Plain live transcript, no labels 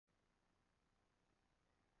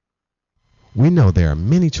We know there are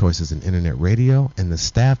many choices in internet radio, and the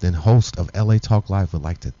staff and host of LA Talk Live would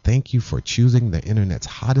like to thank you for choosing the internet's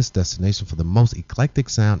hottest destination for the most eclectic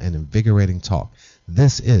sound and invigorating talk.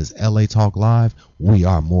 This is LA Talk Live. We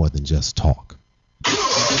are more than just talk. 3,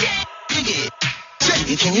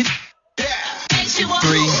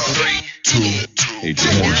 2,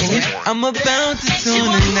 I'm about to tune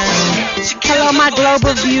in now. Hello, my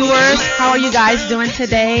global viewers. How are you guys doing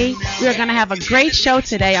today? We are going to have a great show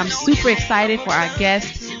today. I'm super excited for our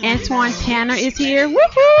guest. Antwon Tanner is here.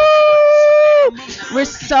 Woohoo! We're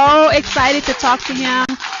so excited to talk to him.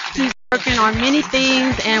 He's working on many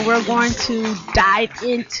things, and we're going to dive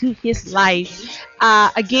into his life.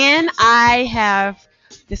 Again, I have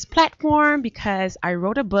this platform because I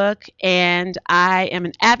wrote a book and I am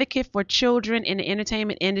an advocate for children in the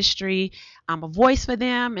entertainment industry. I'm a voice for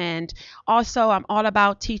them, and also I'm all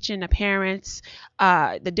about teaching the parents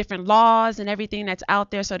the different laws and everything that's out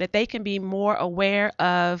there so that they can be more aware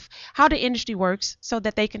of how the industry works so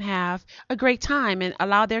that they can have a great time and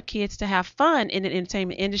allow their kids to have fun in the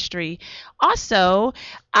entertainment industry. Also,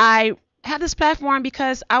 I have this platform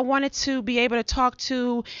because I wanted to be able to talk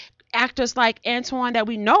to actors like Antwon that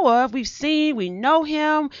we know of, we've seen, we know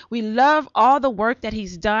him, we love all the work that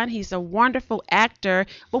he's done. He's a wonderful actor,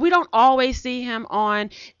 but we don't always see him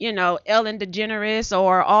on, Ellen DeGeneres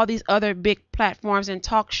or all these other big platforms and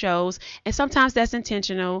talk shows, and sometimes that's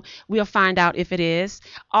intentional. We'll find out if it is.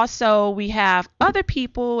 Also, we have other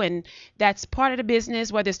people, and that's part of the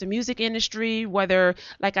business, whether it's the music industry, whether,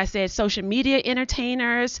 like I said, social media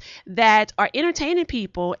entertainers that are entertaining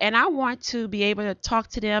people, and I want to be able to talk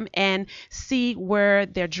to them and see where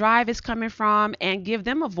their drive is coming from and give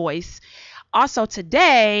them a voice. Also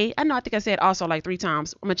today, I think I said also like 3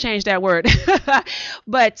 times. I'm going to change that word.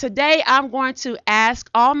 But today I'm going to ask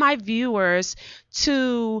all my viewers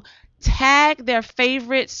to tag their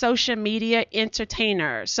favorite social media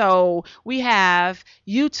entertainer. So we have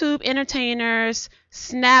YouTube entertainers,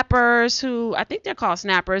 snappers, who I think they're called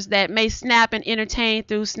snappers, that may snap and entertain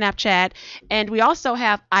through Snapchat. And we also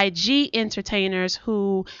have IG entertainers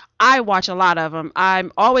who I watch a lot of them.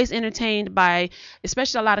 I'm always entertained by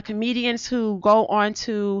especially a lot of comedians who go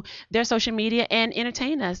onto their social media and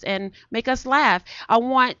entertain us and make us laugh. I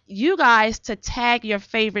want you guys to tag your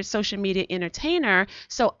favorite social media entertainer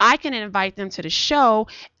so I can invite them to the show.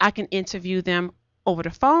 I can interview them over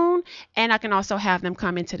the phone, and I can also have them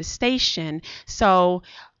come into the station. So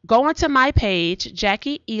go onto my page,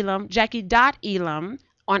 Jackie Elam, Jackie.Elam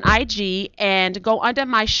on IG, and go under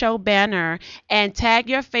my show banner and tag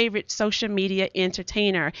your favorite social media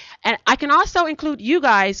entertainer. And I can also include you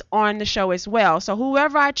guys on the show as well. So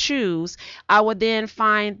whoever I choose, I will then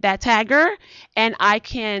find that tagger, and I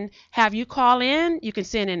can have you call in. You can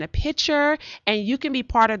send in a picture, and you can be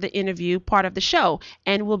part of the interview, part of the show,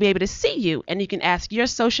 and we'll be able to see you. And you can ask your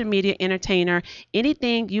social media entertainer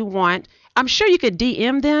anything you want. I'm sure you could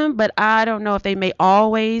DM them, but I don't know if they may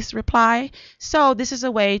always reply. So this is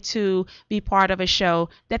a way to be part of a show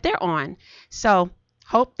that they're on. So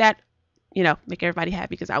hope that, make everybody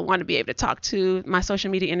happy, because I want to be able to talk to my social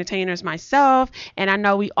media entertainers myself. And I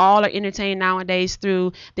know we all are entertained nowadays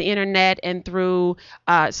through the internet and through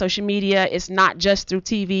social media. It's not just through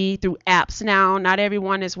TV, through apps now. Not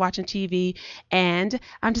everyone is watching TV. And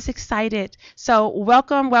I'm just excited. So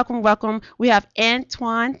welcome. We have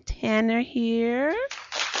Antwon Tanner here.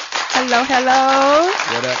 Hello.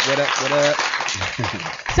 What up?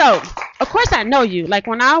 So, of course, I know you. Like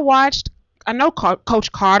when I know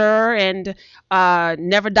Coach Carter and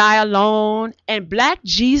Never Die Alone, and Black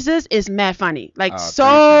Jesus is mad funny.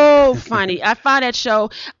 So funny. I find that show,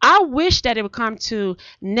 I wish that it would come to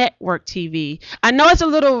network TV. I know it's a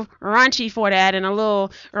little raunchy for that and a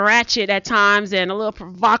little ratchet at times and a little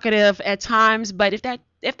provocative at times, but if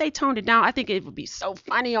they toned it down, I think it would be so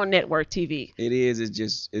funny on network TV. It is.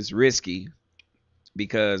 It's risky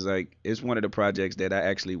because it's one of the projects that I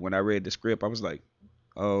actually, when I read the script, I was like,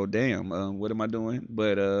 oh damn, what am I doing?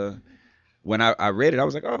 But when I read it, I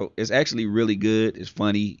was like, oh, it's actually really good. It's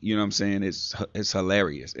funny, you know what I'm saying? It's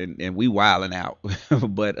hilarious, and we wilding out.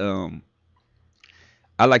 But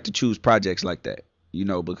I like to choose projects like that,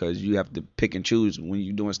 because you have to pick and choose when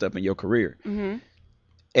you're doing stuff in your career. Mm-hmm.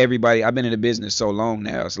 Everybody, I've been in the business so long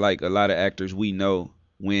now. It's like a lot of actors we know,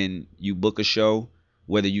 when you book a show,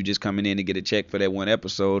 whether you just coming in to get a check for that one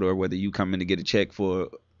episode or whether you come in to get a check for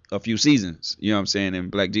a few seasons, you know what I'm saying?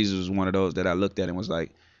 And Black Jesus was one of those that I looked at and was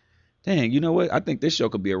like, dang, you know what? I think this show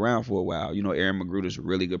could be around for a while. Aaron Magruder's a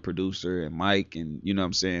really good producer, and Mike, and you know what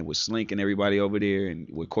I'm saying, with Slink and everybody over there, and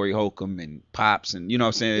with Corey Holcomb and Pops, and you know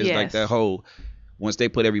what I'm saying? It's like that whole, once they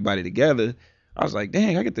put everybody together, I was like,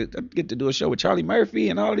 dang, I get to do a show with Charlie Murphy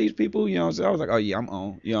and all of these people, you know what I'm saying? I was like, oh yeah, I'm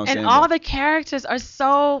on, you know what I'm And saying? all But the characters are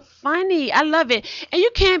so funny. I love it. And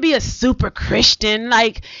you can't be a super Christian.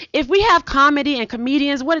 Like, if we have comedy and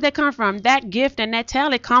comedians, where did that come from? That gift and that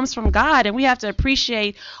talent comes from God, and we have to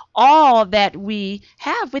appreciate all that we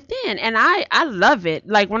have within. And I love it.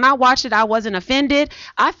 Like, when I watched it, I wasn't offended.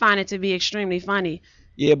 I find it to be extremely funny.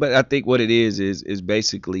 yeah, but I think what it is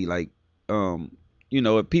basically like, um,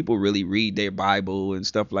 if people really read their Bible and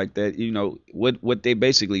stuff like that, what they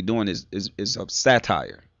basically doing is a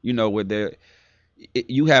satire. Where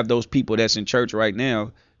you have those people that's in church right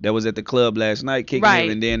now that was at the club last night kicking it, Right.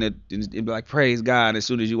 and then it'd be like, praise God. And as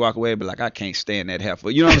soon as you walk away, it'd be like, I can't stand that heifer.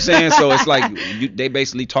 You know what I'm saying? So it's like they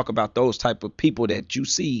basically talk about those type of people that you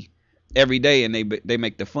see every day, and they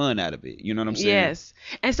make the fun out of it. You know what I'm saying? Yes.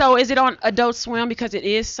 And so is it on Adult Swim because it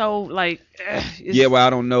is so like Yeah, well, I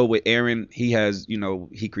don't know. With Aaron, he has,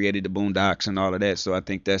 he created the Boondocks and all of that. So I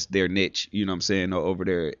think that's their niche, you know what I'm saying, over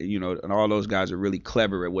there, and all those guys are really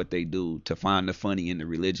clever at what they do to find the funny in the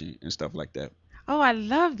religion and stuff like that. Oh, I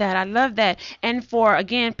love that. I love that. And for,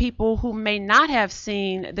 again, people who may not have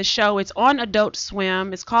seen the show, it's on Adult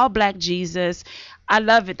Swim. It's called Black Jesus. I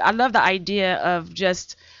love it. I love the idea of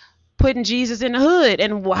just putting Jesus in the hood.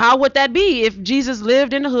 And how would that be if Jesus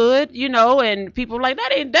lived in the hood, and people are like,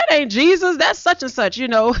 that ain't Jesus, that's such and such,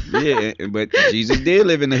 Yeah, but Jesus did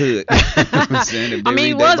live in the hood. I'm saying, if they I mean,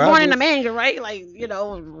 he read their was born in Bibles- a manger, right? Like,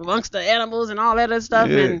 amongst the animals and all that other stuff.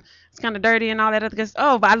 Yeah. And it's kind of dirty and all that other good stuff.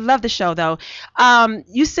 Oh, but I love the show, though.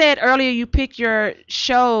 You said earlier you pick your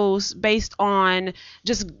shows based on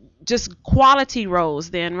just quality roles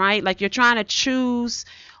then, right? Like, you're trying to choose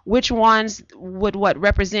which ones would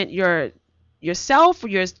represent yourself or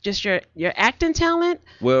your acting talent.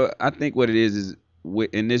 Well, I think what it is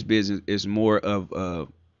in this business it's more of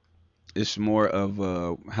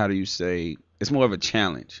how do you say, it's more of a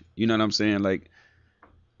challenge. You know what I'm saying? Like,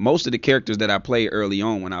 most of the characters that I played early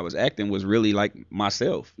on when I was acting was really like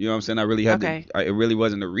myself. You know what I'm saying? I really had Okay. it really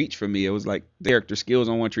wasn't a reach for me. It was like character skills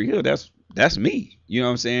on One Tree Hill. That's me. You know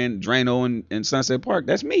what I'm saying? Drano and Sunset Park.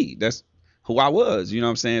 That's me. That's who I was. You know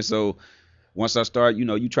what I'm saying? So once I start,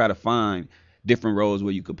 you try to find different roles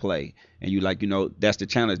where you could play, and you like, that's the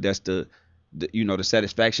challenge. That's the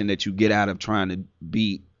satisfaction that you get out of trying to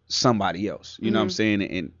be somebody else. You know what I'm saying?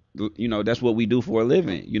 And that's what we do for a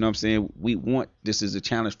living. You know what I'm saying? We want, this is a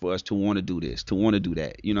challenge for us to want to do this, to want to do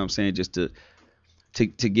that. You know what I'm saying? Just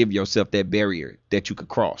to give yourself that barrier that you could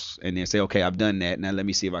cross and then say, okay, I've done that. Now let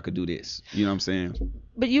me see if I could do this. You know what I'm saying?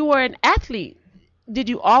 But you were an athlete. Did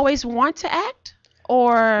you always want to act,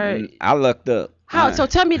 or I lucked up. how? So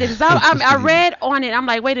tell me this. 'Cause I read on it. I'm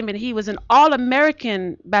like, wait a minute. He was an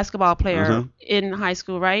All-American basketball player in high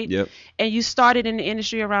school, right? Yep. And you started in the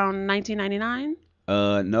industry around 1999,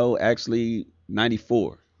 No, actually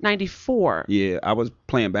 94. 94. Yeah, I was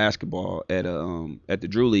playing basketball at the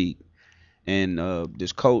Drew League, and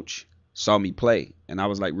this coach saw me play, and I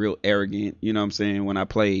was like real arrogant, you know what I'm saying, when I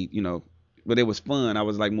played, but it was fun. I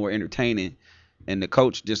was like more entertaining, and the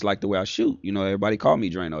coach just liked the way I shoot. Everybody called me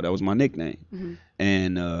Drano. That was my nickname.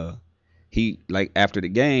 And he, like, after the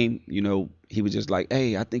game, he was just like,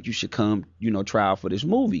 hey, I think you should come, try out for this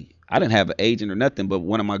movie. I didn't have an agent or nothing, but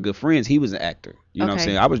one of my good friends, he was an actor. You know what I'm Okay.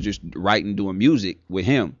 saying? I was just writing, doing music with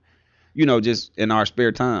him, just in our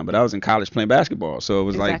spare time. But I was in college playing basketball, so it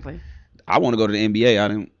was Exactly. like, I want to go to the NBA.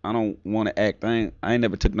 I don't want to act. I ain't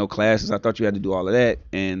never took no classes. I thought you had to do all of that.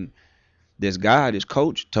 And this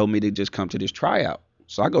coach told me to just come to this tryout.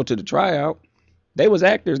 So I go to the tryout. They was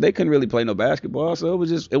actors. They couldn't really play no basketball, so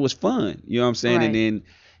it was fun. You know what I'm saying? Right. And then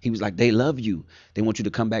he was like, they love you. They want you to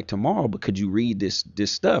come back tomorrow, but could you read this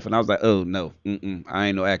stuff? And I was like, oh no, I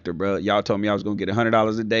ain't no actor, bro. Y'all told me I was gonna get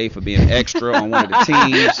 $100 a day for being an extra on one of the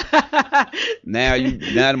teams. Now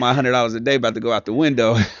my $100 a day about to go out the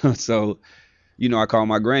window. So, I called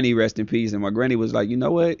my granny, rest in peace, and my granny was like, you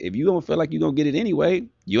know what? If you don't feel like you're gonna get it anyway,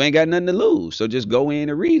 you ain't got nothing to lose. So just go in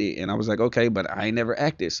and read it. And I was like, okay, but I ain't never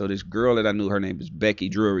acted. So this girl that I knew, her name is Becky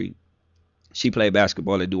Drury. She played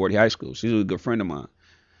basketball at Duarte High School. She was a good friend of mine.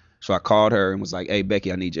 So I called her and was like, hey,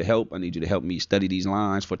 Becky, I need your help. I need you to help me study these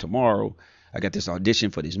lines for tomorrow. I got this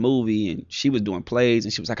audition for this movie. And she was doing plays,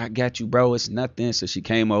 and she was like, I got you, bro. It's nothing. So she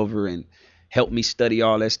came over and helped me study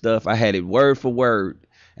all that stuff. I had it word for word.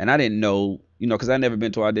 And I didn't know, because I never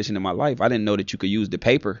been to an audition in my life. I didn't know that you could use the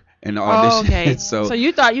paper in the audition. Oh, okay. So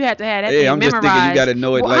you thought you had to have that yeah, thing I'm just memorized. thinking you got to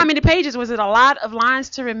know it. Well, like, how many pages? Was it a lot of lines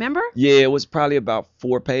to remember? Yeah, it was probably about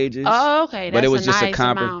 4 pages. Oh, okay. That's but it was a just nice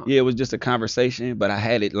amount. Yeah, it was just a conversation. But I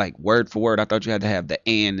had it like word for word. I thought you had to have the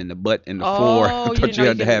and the but and the Oh, for. I thought you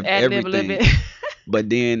had to have ad-lib a little everything. bit. But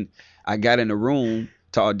then I got in the room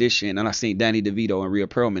to audition, and I seen Danny DeVito and Rhea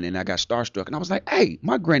Perlman, and I got starstruck, and I was like, hey,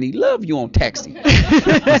 my granny love you on Taxi.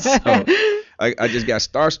 So I just got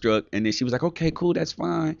starstruck, and then she was like, okay, cool, that's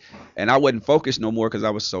fine. And I wasn't focused no more because I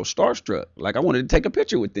was so starstruck. Like, I wanted to take a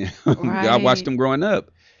picture with them. Right. I watched them growing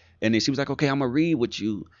up. And then she was like, okay, I'm going to read with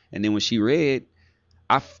you. And then when she read,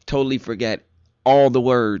 I totally forgot all the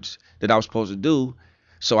words that I was supposed to do.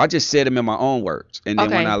 So I just said them in my own words. And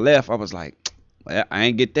then when I left, I was like, well, I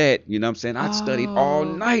ain't get that. You know what I'm saying? I studied all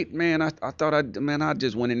night, man. I thought I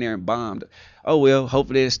just went in there and bombed. Oh, well,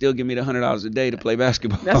 hopefully they'll still give me the $100 a day to play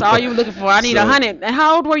basketball. That's all you were looking for. I need 100. And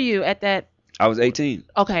how old were you at that? I was 18.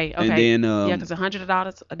 Okay. And then yeah, because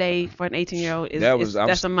 $100 a day for an 18-year-old is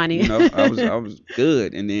that's some money. You know, I was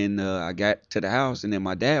good. And then I got to the house, and then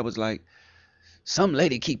my dad was like, some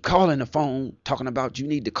lady keep calling the phone talking about you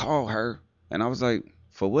need to call her. And I was like,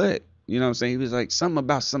 for what? You know what I'm saying? He was like, something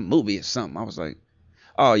about some movie or something. I was like,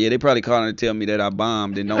 oh, yeah, they probably calling to tell me that I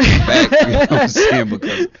bombed and don't come back. You know what I'm saying?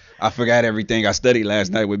 Because I forgot everything I studied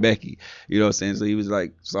last night with Becky. You know what I'm saying? So he was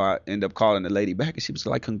like, so I ended up calling the lady back, and she was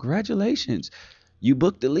like, congratulations, you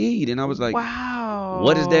booked the lead. And I was like, wow,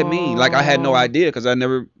 what does that mean? Like, I had no idea because I'd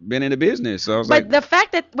never been in the business. So I was like, but the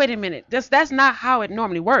fact that, wait a minute, that's not how it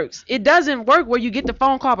normally works. It doesn't work where you get the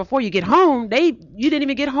phone call before you get home. You didn't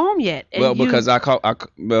even get home yet. Well, because I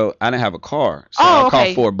didn't have a car. So I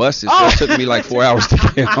called 4 buses. So it took me like 4 hours to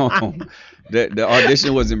get home. The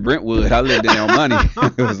audition was in Brentwood. I lived in El Monte.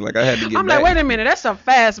 It was like I had to get back. I'm like, wait a minute, that's a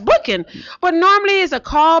fast booking. But normally it's a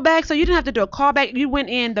callback, so you didn't have to do a callback. You went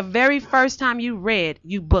in the very first time you read,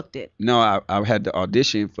 you booked it. No, I had to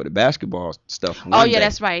audition for the basketball stuff. Oh, yeah, day,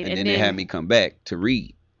 that's right. And then they had me come back to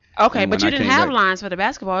read. Okay, but you didn't have lines for the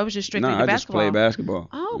basketball. It was just strictly the basketball. No, I just played basketball.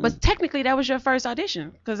 Oh, but technically that was your first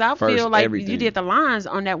audition, because I feel like you did the lines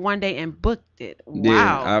on that one day and booked it.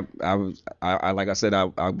 Wow. Yeah, I like I said, I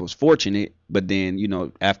was fortunate, but then, you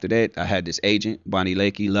know, after that, I had this agent, Bonnie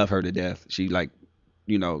Lakey, love her to death. She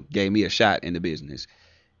gave me a shot in the business,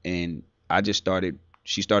 and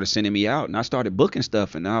she started sending me out, and I started booking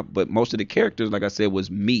stuff, but most of the characters, like I said,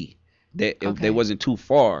 was me. They wasn't too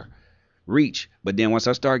far reach. But then once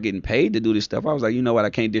I started getting paid to do this stuff, I was like, you know what,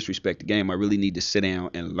 I can't disrespect the game. I really need to sit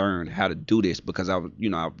down and learn how to do this, because I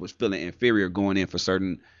was feeling inferior going in for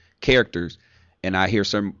certain characters, and I hear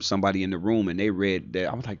somebody in the room and they read that.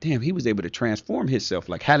 I was like, damn, he was able to transform himself.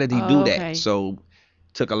 Like, how did he do that? So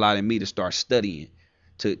it took a lot of me to start studying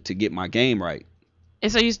to get my game right.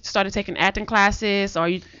 And so you started taking acting classes, or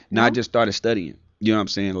you? No, I just started studying. You know what I'm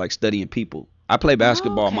saying? Like, studying people. I play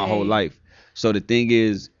basketball my whole life. So the thing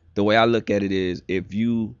is, the way I look at it is, if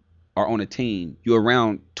you are on a team, you're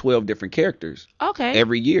around 12 different characters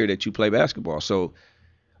every year that you play basketball. So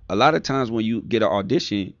a lot of times when you get an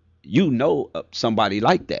audition, you know somebody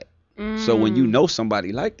like that. So when you know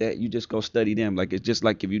somebody like that, you just go study them. Like, it's just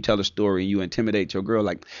like if you tell a story and you intimidate your girl,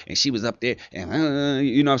 like, and she was up there, and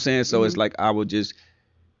you know what I'm saying? So it's like I would just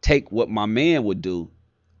take what my man would do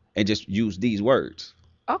and just use these words.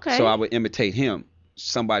 Okay. So I would imitate him.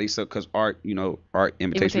 Because art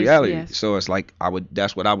imitates reality. Yes. So it's like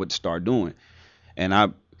that's what I would start doing.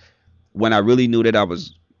 And when I really knew that I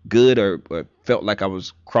was good, or felt like I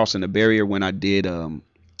was crossing the barrier, when I did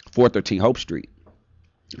 413 Hope Street,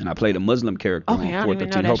 and I played a Muslim character on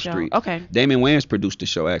 413 Hope Street. Okay. Damon Wayans produced the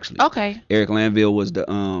show, actually. Okay. Eric Lanville was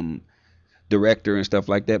the director and stuff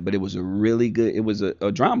like that, but it was a really good, it was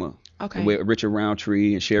a drama. Okay. With Richard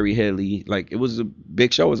Roundtree and Sherry Headley. Like, it was a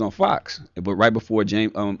big show. It was on Fox. But right before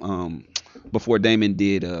before Damon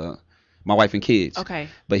did My Wife and Kids. Okay.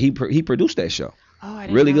 But he produced that show. Oh, I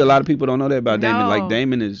didn't really good. A lot of people don't know that about Damon. Like,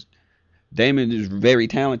 Damon is very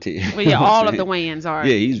talented. Well, yeah, all of the Wayans are.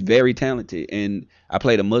 Yeah, he's very talented. And I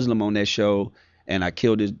played a Muslim on that show, and I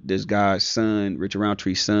killed this guy's son, Richard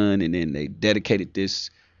Roundtree's son, and then they dedicated this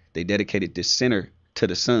center to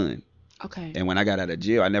the son. Okay. And when I got out of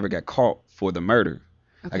jail, I never got caught for the murder.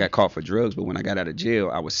 Okay. I got caught for drugs, but when I got out of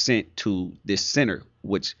jail, I was sent to this center,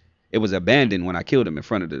 which it was abandoned when I killed him in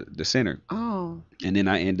front of the center. Oh. And then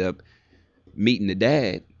I end up meeting the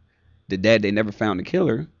dad. The dad, they never found the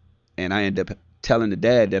killer. And I end up telling the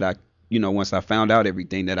dad that once I found out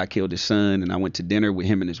everything, that I killed his son, and I went to dinner with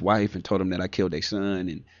him and his wife and told him that I killed their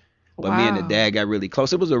son. But me and the dad got really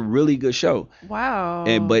close. It was a really good show. Wow.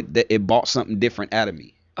 But it brought something different out of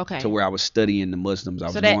me. Okay. To where I was studying the Muslims. I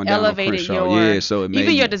was going down on Crenshaw. So it made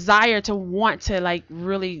even your desire to want to, like,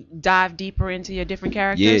 really dive deeper into your different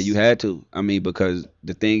characters. Yeah, you had to. I mean, because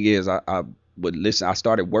the thing is, I would listen. I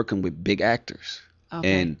started working with big actors,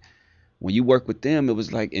 and when you work with them, it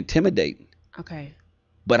was like intimidating. Okay.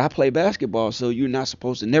 But I play basketball, so you're not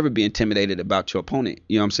supposed to never be intimidated about your opponent.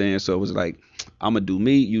 You know what I'm saying? So it was like, I'm going to do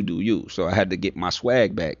me, you do you. So I had to get my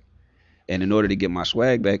swag back. And in order to get my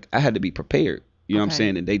swag back, I had to be prepared. You know what I'm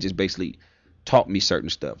saying? And they just basically taught me certain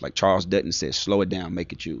stuff. Like Charles Dutton said, slow it down,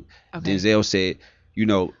 make it you. Denzel said, you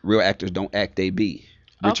know, real actors don't act, they be.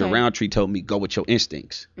 Richard Roundtree told me, go with your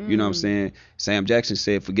instincts. You know what I'm saying? Sam Jackson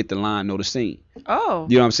said, forget the line, know the scene. Oh.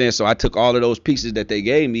 You know what I'm saying? So I took all of those pieces that they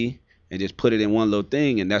gave me and just put it in one little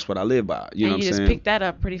thing, and that's what I live by. You know what I'm saying? And you just picked that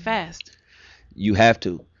up pretty fast. You have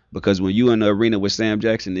to. Because when you in the arena with Sam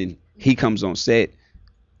Jackson and he comes on set,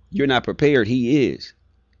 you're not prepared. He is.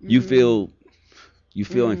 You feel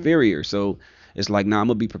inferior. So it's like, nah, I'm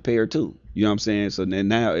going to be prepared too. You know what I'm saying? So then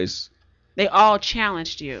now it's... They all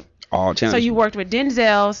challenged you. All challenged. So you worked with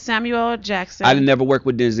Denzel, Samuel Jackson. I didn't never work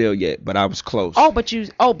with Denzel yet, but I was close.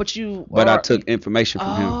 But I took information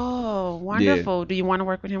from him. Oh, wonderful. Yeah. Do you want to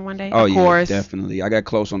work with him one day? Oh, of course. Yeah, definitely. I got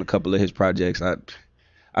close on a couple of his projects. I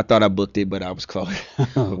thought I booked it, but I was close.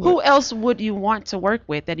 Who else would you want to work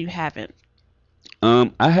with that you haven't?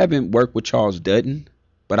 I haven't worked with Charles Dutton,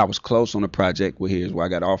 but I was close on a project with his where I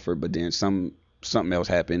got offered, but then something else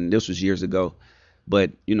happened. This was years ago.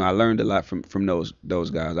 But, you know, I learned a lot from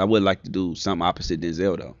those guys. I would like to do something opposite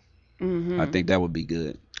Denzel, though. I think that would be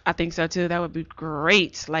good. I think so, too. That would be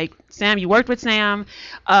great. Like, Sam, you worked with Sam.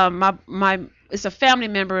 It's a family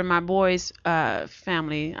member in my boy's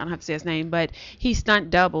family. I don't have to say his name, but he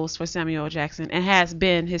stunt doubles for Samuel Jackson and has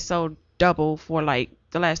been his sole double for, like,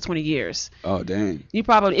 the last 20 years. Oh, dang. You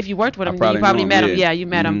probably, if you worked with him, then you probably met him. Yeah, you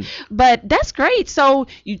met him. But that's great. So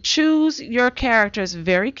you choose your characters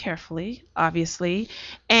very carefully, obviously.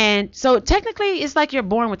 And so technically, it's like you're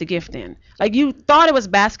born with the gift in. Like you thought it was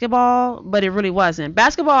basketball, but it really wasn't.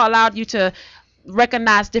 Basketball allowed you to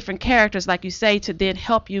recognize different characters, like you say, to then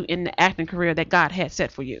help you in the acting career that God had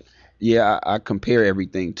set for you. Yeah, I compare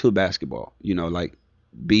everything to basketball. You know, like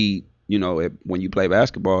when you play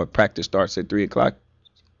basketball, practice starts at 3 o'clock.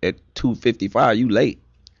 At 2:55, you late.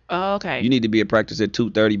 Oh, okay. You need to be at practice at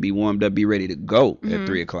 2:30, be warmed up, be ready to go at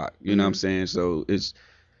 3 o'clock. You know what I'm saying? So it's,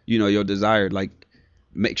 you know, your desire, like,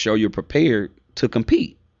 make sure you're prepared to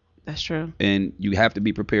compete. That's true. And you have to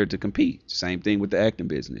be prepared to compete. Same thing with the acting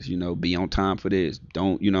business. You know, be on time for this.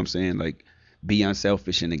 Don't, you know what I'm saying? Like, be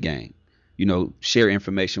unselfish in the game. You know, share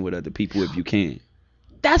information with other people if you can.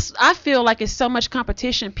 I feel like it's so much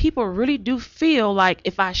competition. People really do feel like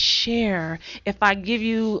if I share, if I give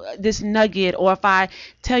you this nugget, or if I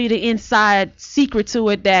tell you the inside secret to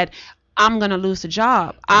it, that I'm gonna lose the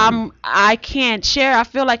job. I can't share. I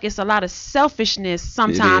feel like it's a lot of selfishness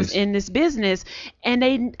sometimes in this business,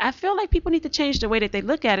 and I feel like people need to change the way that they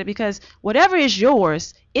look at it, because whatever is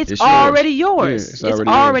yours, it's already yours. Yeah, it's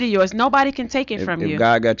already yours. Nobody can take it from you. If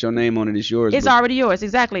God got your name on it, it's yours. It's already yours.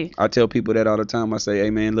 Exactly. I tell people that all the time. I say,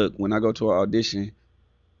 hey man, look, when I go to an audition,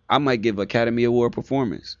 I might give Academy Award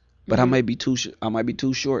performance, but I might be too short. I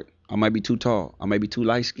might be too tall. I might be too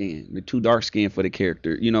light skinned, too dark skinned for the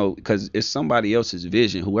character. You know, because it's somebody else's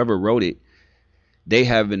vision. Whoever wrote it, they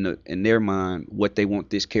have in their mind what they want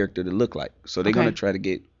this character to look like. So they're gonna try to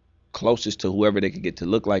get closest to whoever they can get to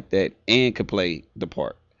look like that and can play the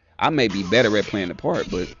part. I may be better at playing the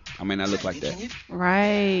part, but I may not look like that.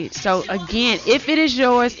 Right. So again, if it is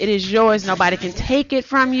yours, it is yours. Nobody can take it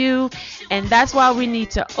from you. And that's why we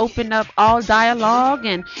need to open up all dialogue.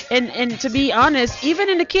 And to be honest, even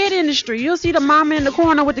in the kid industry, you'll see the mama in the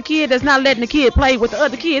corner with the kid that's not letting the kid play with the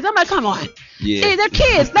other kids. I'm like, come on. Yeah. Hey, they're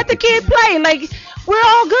kids. Let the kid play. Like, we're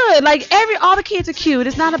all good. Like, all the kids are cute.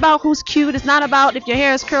 It's not about who's cute. It's not about if your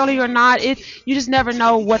hair is curly or not. You just never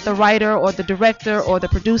know what the writer or the director or the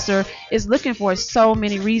producer is looking for. So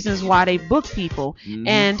many reasons why they book people.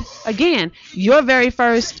 And again, your very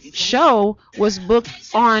first show was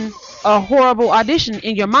booked on a horrible audition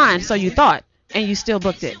in your mind, so you thought, and you still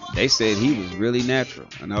booked it. They said he was really natural,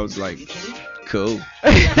 and I was like, cool.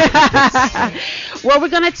 Well, we're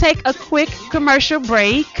going to take a quick commercial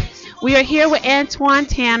break. We are here with Antwon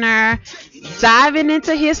Tanner, diving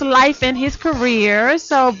into his life and his career.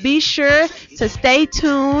 So be sure to stay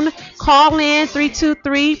tuned. Call in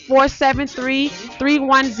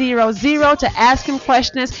 323-473-3100 to ask him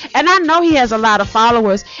questions. And I know he has a lot of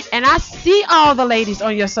followers. And I see all the ladies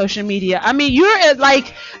on your social media. I mean, you're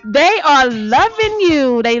like, they are loving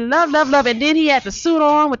you. They love. And then he had the suit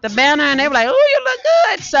on with the banner, and they were like, oh, you look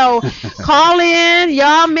good. So call in.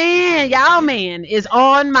 Y'all man is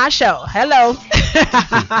on my show. Hello.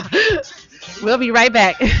 We'll be right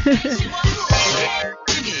back.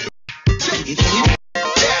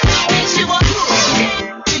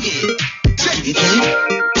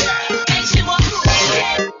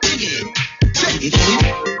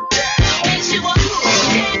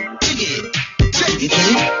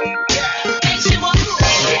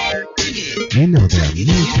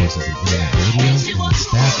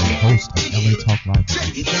 host of LA Talk Live, would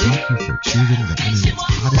like to thank you for choosing the internet's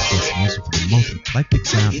hottest destination for the most eclectic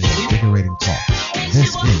sound and invigorating talk.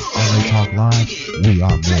 This is LA Talk Live. We are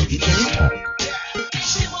more than just talk.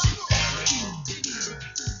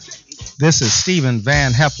 This is Stephen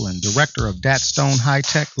Van Heflin, Director of Dat Stone High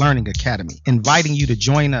Tech Learning Academy, inviting you to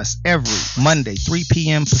join us every Monday, 3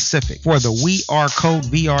 p.m. Pacific, for the We Are Code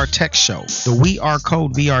VR Tech Show. The We Are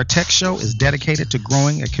Code VR Tech Show is dedicated to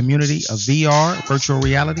growing a community of VR, virtual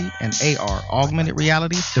reality, and AR, augmented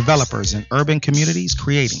reality, developers in urban communities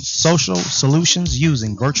creating social solutions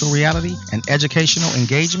using virtual reality and educational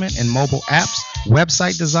engagement in mobile apps,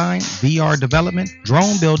 website design, VR development,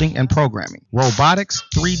 drone building and programming, robotics,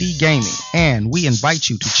 3D gaming. And we invite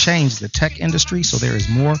you to change the tech industry so there is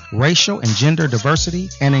more racial and gender diversity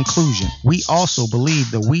and inclusion. We also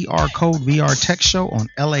believe the We Are Code VR Tech Show on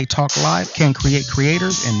LA Talk Live can create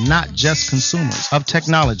creators and not just consumers of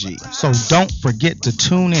technology. So don't forget to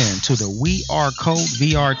tune in to the We Are Code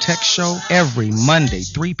VR Tech Show every Monday,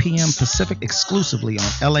 3 p.m. Pacific, exclusively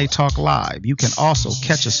on LA Talk Live. You can also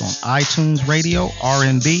catch us on iTunes Radio,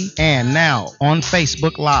 RNB, and now on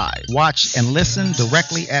Facebook Live. Watch and listen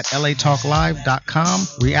directly at LATalkLive.com.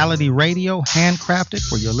 Reality radio, handcrafted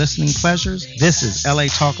for your listening pleasures. This is LA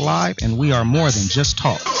Talk Live, and we are more than just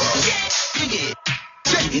talk.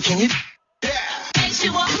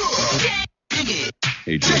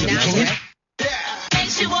 Hey, Jim.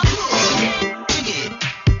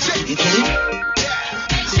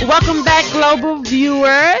 Welcome back, global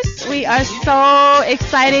viewers. We are so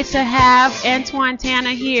excited to have Antwon Tanner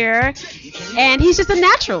here, and he's just a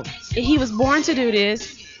natural. He was born to do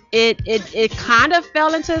this. It kind of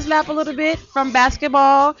fell into his lap a little bit from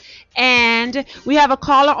basketball, and we have a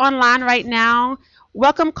caller online right now.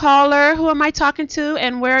 Welcome, caller. Who am I talking to,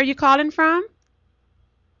 and where are you calling from?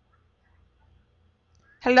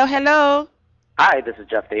 Hello, hello. Hi, this is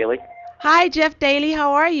Jeff Daly. Hi, Jeff Daly.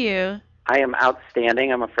 How are you? I am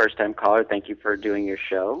outstanding. I'm a first-time caller. Thank you for doing your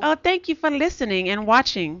show. Oh, thank you for listening and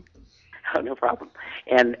watching. Oh, no problem.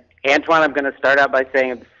 And Antwon, I'm going to start out by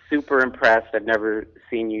saying I'm super impressed. I've never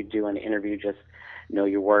seen you do an interview, just know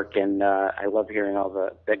your work, and I love hearing all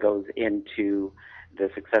that goes into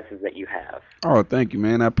the successes that you have. Oh, thank you,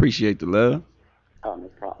 man. I appreciate the love. Oh, no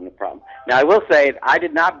problem, no problem. Now, I will say I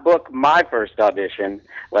did not book my first audition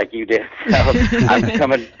like you did, so I'm kind of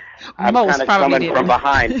coming from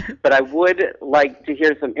behind. But I would like to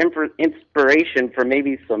hear some inspiration for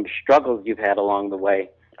maybe some struggles you've had along the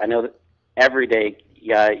way. I know that every day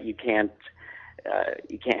you can't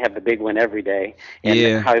have the big win every day,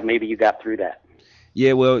 and how maybe you got through that.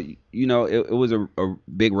 Yeah, well, you know, it was a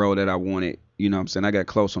big role that I wanted. You know what I'm saying? I got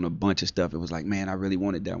close on a bunch of stuff. It was like, man, I really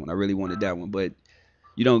wanted that one. But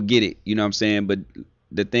you don't get it. You know what I'm saying? But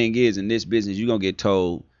the thing is, in this business, you're going to get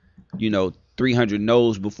told, 300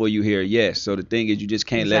 no's before you hear a yes. So the thing is, you just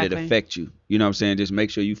can't let it affect you. You know what I'm saying? Just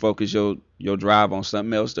make sure you focus your drive on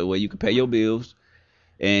something else, the way you can pay your bills.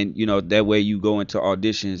 And, that way you go into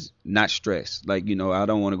auditions not stressed. Like, I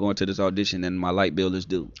don't want to go into this audition and my light bill is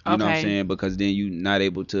due. You know what I'm saying? Because then you're not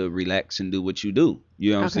able to relax and do what you do.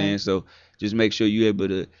 You know what I'm saying? So just make sure you're able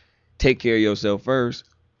to take care of yourself first.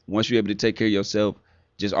 Once you're able to take care of yourself,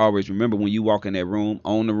 just always remember when you walk in that room,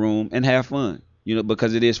 own the room, and have fun.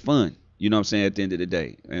 Because it is fun. You know what I'm saying? At the end of the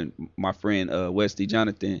day. And my friend Wesley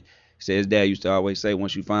Jonathan said his dad used to always say,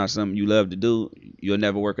 once you find something you love to do, you'll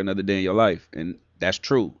never work another day in your life. And that's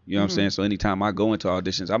true. You know what I'm saying? So anytime I go into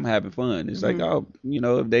auditions, I'm having fun. It's like,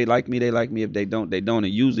 if they like me, they like me. If they don't, they don't.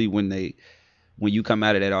 And usually when you come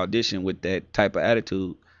out of that audition with that type of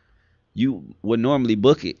attitude, you would normally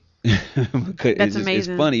book it. That's amazing. It's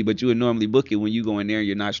funny, but you would normally book it when you go in there and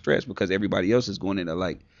you're not stressed because everybody else is going in there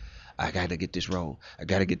like, I got to get this role.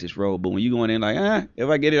 But when you go in there like, if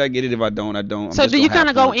I get it, I get it. If I don't, I don't. So do you kind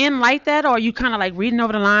of go in like that, or are you kind of like reading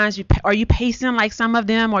over the lines? Are you pacing like some of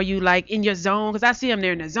them? Or are you like in your zone? Because I see them,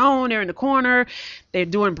 they're in the zone, they're in the corner, they're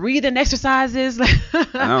doing breathing exercises. I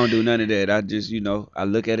don't do none of that. I just, I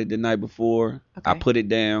look at it the night before. Okay. I put it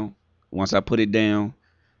down. Once I put it down,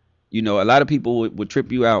 a lot of people would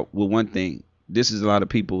trip you out with one thing. This is a lot of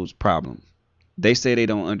people's problem. They say they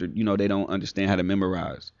don't understand how to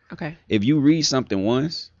memorize. Okay. If you read something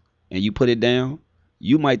once and you put it down,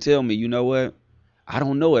 you might tell me, you know what? I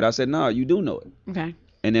don't know it. I said, no, you do know it. Okay.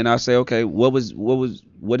 And then I say, okay, what was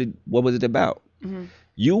it about? Mm-hmm.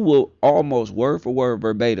 You will almost word for word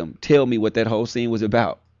verbatim tell me what that whole scene was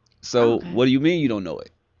about. So What do you mean you don't know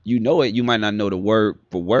it? You know it. You might not know the word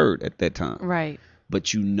for word at that time. Right.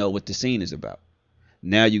 But you know what the scene is about.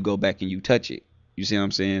 Now you go back and you touch it. You see what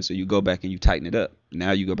I'm saying? So you go back and you tighten it up.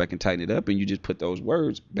 Now you go back and tighten it up and you just put those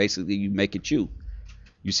words. Basically, you make it you.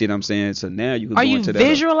 You see what I'm saying? So now you can Are go you into that.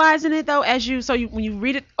 visualizing it though, when you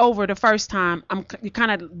read it over the first time, you're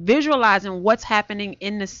kind of visualizing what's happening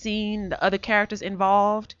in the scene, the other characters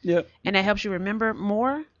involved, Yep. and that helps you remember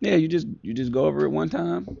more. Yeah, you just go over it one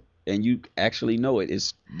time and you actually know it.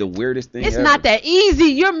 It's the weirdest thing. It's ever. not that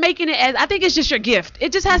easy. You're making it as I think it's just your gift.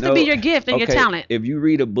 It just has to be your gift and your talent. If you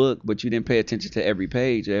read a book but you didn't pay attention to every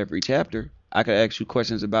page or every chapter, I could ask you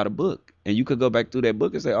questions about a book, and you could go back through that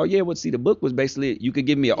book and say, "Oh yeah, well see, the book was basically." You could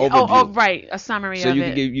give me an overview. Oh, right, a summary so of you it.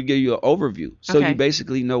 So give you an overview. So Okay. you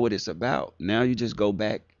basically know what it's about. Now you just go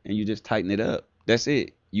back and you just tighten it up. That's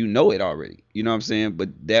it. You know it already. You know what I'm saying? But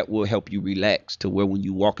that will help you relax to where when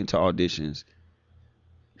you walk into auditions.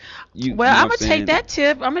 I'm gonna take that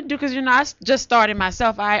tip. I'm gonna do because I just started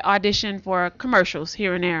myself. I auditioned for commercials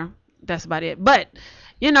here and there. That's about it. But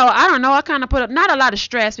I don't know. I kind of put up not a lot of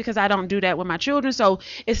stress because I don't do that with my children. So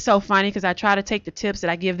it's so funny because I try to take the tips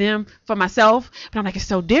that I give them for myself, but I'm like, it's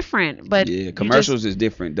so different. But yeah, commercials is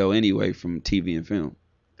different though anyway from TV and film.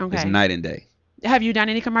 Okay. It's night and day. Have you done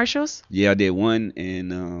any commercials? Yeah, I did one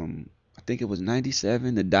in I think it was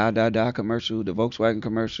 '97, the Da commercial, the Volkswagen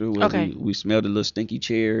commercial where we smelled a little stinky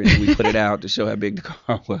chair and we put it out to show how big the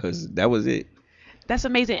car was. That was it. That's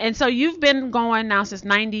amazing. And so you've been going now since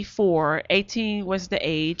 94. 18 was the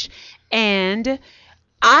age. And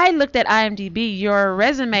I looked at IMDb. Your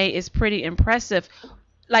resume is pretty impressive.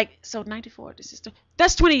 So 94,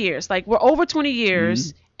 that's 20 years. We're over 20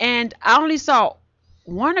 years. Mm-hmm. And I only saw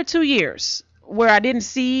 1 or 2 years where I didn't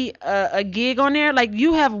see a gig on there.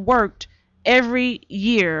 You have worked every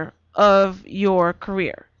year of your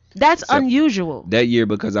career. That's unusual. That year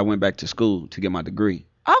because I went back to school to get my degree.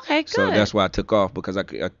 Okay, good. So that's why I took off because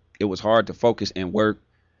it was hard to focus and work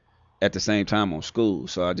at the same time on school.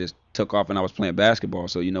 So I just took off and I was playing basketball.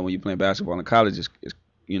 So when you're playing basketball in college, it's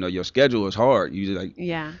your schedule is hard.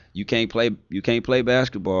 You can't play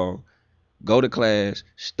basketball, go to class,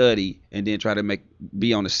 study, and then try to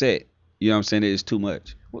be on the set. You know what I'm saying? It's too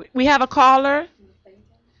much. We have a caller.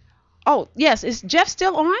 Oh yes, is Jeff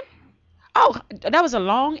still on? Oh, that was a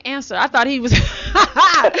long answer. I thought he was. Jeff,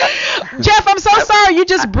 I'm so sorry. You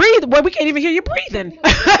just breathed. Well, we can't even hear you breathing.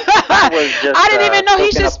 I didn't even know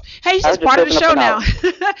he's just part of the show now.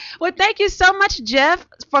 Well, thank you so much, Jeff,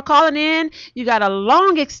 for calling in. You got a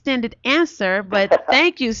long, extended answer, but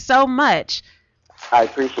thank you so much. I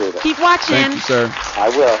appreciate it. Keep watching. Thank you, sir. I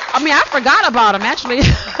will. I forgot about him, actually.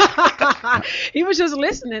 He was just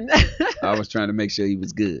listening. I was trying to make sure he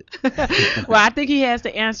was good. Well, I think he has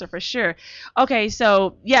the answer for sure. Okay,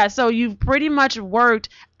 so you've pretty much worked.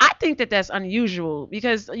 I think that's unusual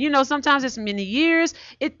because, sometimes it's many years.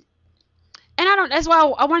 That's why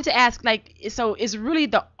I wanted to ask, so it's really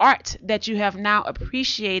the art that you have now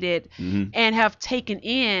appreciated and have taken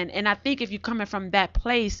in. And I think if you're coming from that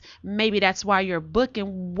place, maybe that's why you're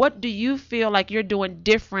booking. What do you feel like you're doing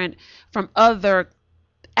different from other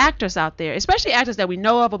actors out there, especially actors that we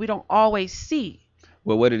know of, but we don't always see?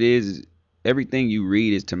 Well, what it is everything you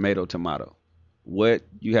read is tomato. What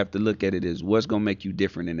you have to look at it is what's going to make you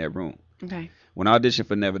different in that room. Okay. When I auditioned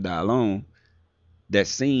for Never Die Alone, that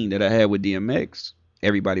scene that I had with DMX,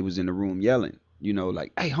 everybody was in the room yelling,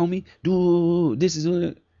 hey, homie, do this is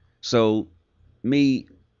it. So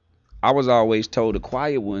I was always told the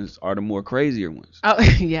quiet ones are the more crazier ones. Oh,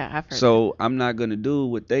 yeah, I've heard. So I'm not going to do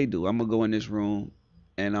what they do. I'm going to go in this room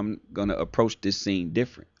and I'm going to approach this scene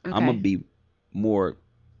different. Okay. I'm going to be more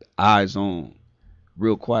eyes on,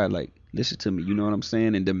 real quiet, listen to me, you know what I'm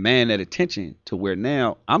saying? And demand that attention to where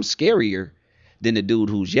now I'm scarier than the dude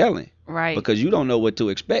who's yelling. Right. Because you don't know what to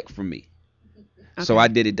expect from me. Okay. So I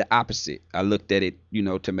did it the opposite. I looked at it,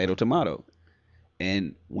 tomato.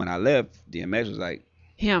 And when I left, DMX was like,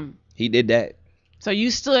 him. He did that. So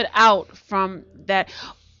you stood out from that.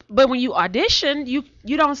 But when you audition, you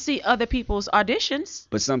don't see other people's auditions.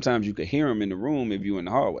 But sometimes you could hear them in the room if you're in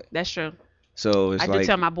the hallway. That's true. So it's I do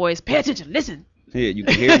tell my boys, pay attention, listen. Yeah, you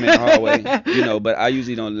can hear them in the hallway, but I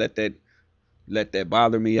usually don't let that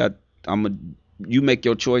bother me. You make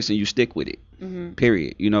your choice and you stick with it. Mm-hmm.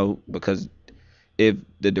 Period. Because if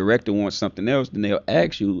the director wants something else, then they'll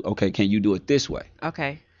ask you, okay, can you do it this way?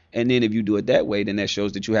 Okay. And then if you do it that way, then that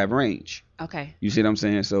shows that you have range. Okay. You see what I'm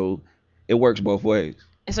saying? So it works both ways.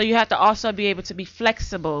 And so you have to also be able to be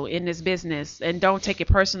flexible in this business and don't take it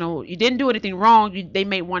personal. You didn't do anything wrong. They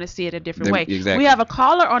may want to see it a different way. Exactly. We have a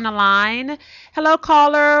caller on the line. Hello,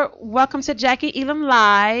 caller. Welcome to Jackie Elam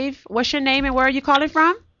Live. What's your name and where are you calling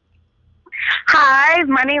from? Hi,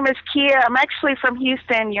 my name is Kia. I'm actually from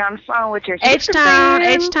Houston. You're on the phone with your H-Town.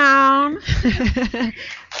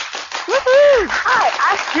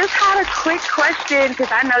 Hi, I just had a quick question because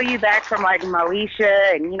I know you back from like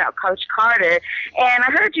Moesha and Coach Carter, and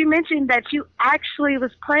I heard you mention that you actually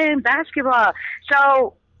was playing basketball.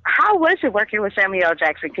 So how was it working with Samuel L.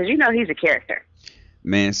 Jackson? Because he's a character.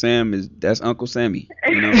 Man, that's Uncle Sammy.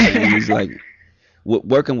 You know what I'm saying? He's like,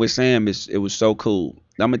 working with Sam it was so cool.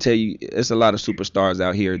 I'm gonna tell you, it's a lot of superstars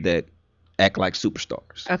out here that act like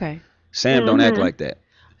superstars. Okay. Sam don't act like that.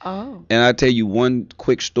 Oh. And I'll tell you one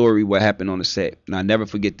quick story what happened on the set. And I never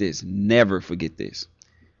forget this. Never forget this.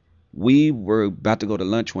 We were about to go to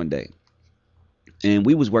lunch one day. And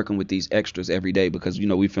we was working with these extras every day because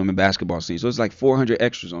we filming basketball scenes. So it's like 400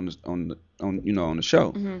 extras on the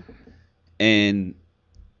show. Mm-hmm. And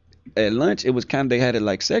at lunch it was they had it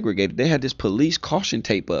like segregated. They had this police caution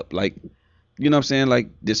tape up, like, you know what I'm saying? Like,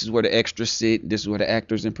 this is where the extras sit, this is where the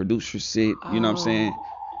actors and producers sit, you know what I'm saying?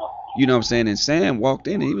 You know what I'm saying? And Sam walked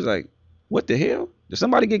in and he was like, what the hell? Did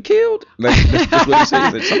somebody get killed? Like, that's what he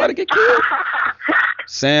said. Did somebody get killed?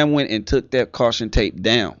 Sam went and took that caution tape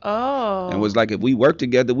down. Oh. And was like, if we work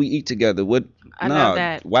together, we eat together. What? I love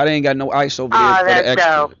that. Why they ain't got no ice over there for the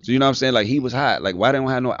extras? Dope. So, you know what I'm saying? Like, he was hot. Like, why they don't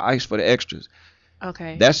have no ice for the extras?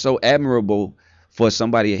 Okay. That's so admirable for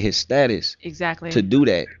somebody at his status. Exactly. To do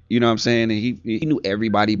that. You know what I'm saying? And he knew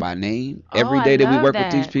everybody by name. Every I day that we love work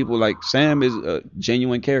that. with these people, like, Sam is a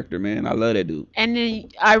genuine character, man. I love that dude. And then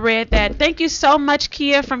I read that. Thank you so much,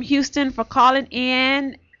 Kia from Houston, for calling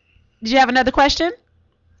in. Did you have another question?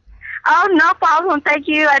 Oh, no problem. Thank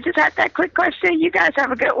you. I just had that quick question. You guys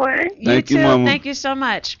have a good one. Thank you you, too. Mama. Thank you so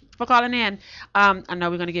much for calling in. I know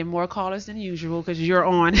we're going to get more callers than usual because you're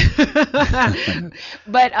on.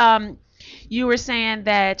 But you were saying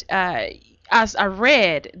that as I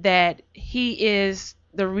read that he is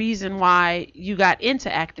the reason why you got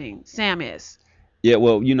into acting. Sam is. Yeah,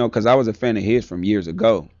 well, because I was a fan of his from years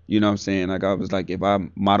ago. You know what I'm saying? Like, I was like, if I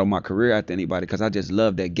model my career after anybody, because I just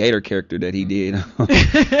love that Gator character that he did.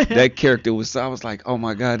 That character was, I was like, oh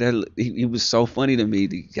my God, he was so funny to me.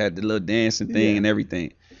 He had the little dancing thing and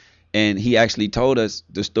everything. And he actually told us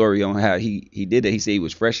the story on how he did it. He said he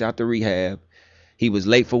was fresh out the rehab. He was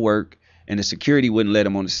late for work, and the security wouldn't let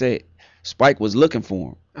him on the set. Spike was looking for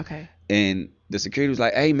him. Okay. And the security was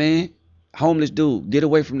like, hey, man, homeless dude, get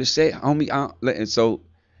away from the set, homie. And so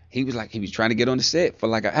he was trying to get on the set for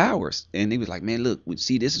like an hour. And he was like, man, look,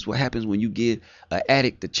 see, this is what happens when you give an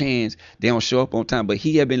addict a chance. They don't show up on time. But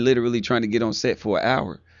he had been literally trying to get on set for an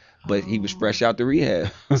hour. But he was fresh out the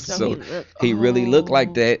rehab. So he really looked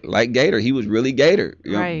like that, like Gator. He was really Gator.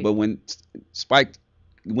 Right. But when Spike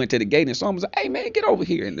went to the gate and saw him, was like, hey, man, get over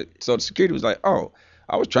here. And so the security was like, oh,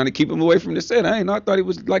 I was trying to keep him away from the set. I thought he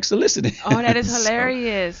was like soliciting. Oh, that is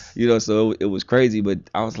hilarious. So, so it was crazy. But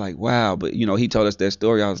I was like, wow. But, he told us that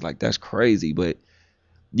story. I was like, that's crazy. But,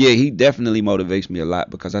 yeah, he definitely motivates me a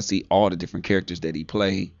lot because I see all the different characters that he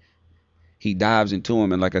play. He dives into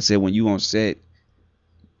them. And like I said, when you on set,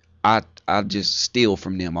 I just steal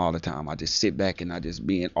from them all the time. I just sit back and I just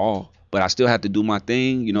be in awe. But I still have to do my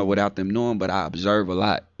thing, without them knowing. But I observe a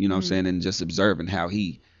lot, what I'm saying? And just observing how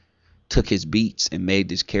he took his beats and made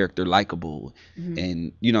this character likable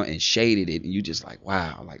and, and shaded it. And you just like,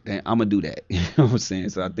 wow, like, damn, I'm going to do that. You know what I'm saying?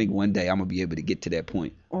 So I think one day I'm going to be able to get to that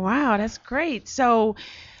point. Wow, that's great. So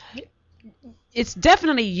it's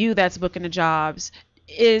definitely you that's booking the jobs.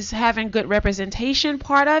 Is having good representation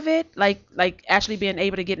part of it? Like actually being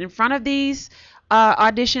able to get in front of these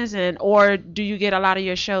auditions, or do you get a lot of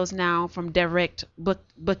your shows now from direct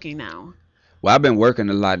booking now? Well, I've been working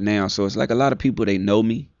a lot now, so it's like a lot of people, they know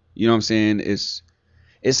me. You know what I'm saying?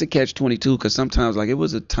 It's a catch-22 because sometimes, like, it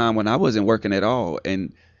was a time when I wasn't working at all,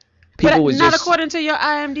 and people was not just, according to your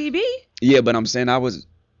IMDb. Yeah, but I'm saying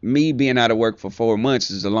me being out of work for 4 months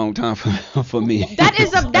is a long time for me. You guys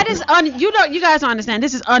don't understand.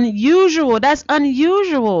 This is unusual. That's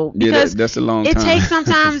unusual because that's a long time. It takes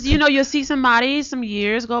sometimes, you'll see somebody, some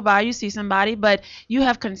years go by, you see somebody, but you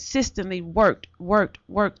have consistently worked.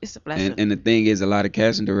 It's a blessing. And the thing is, a lot of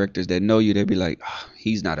casting directors that know you, they'll be like, oh,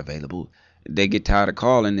 he's not available. They get tired of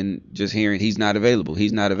calling and just hearing he's not available.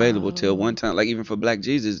 He's not available till one time. Like, even for Black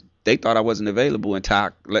Jesus, they thought I wasn't available until I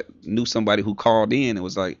knew somebody who called in and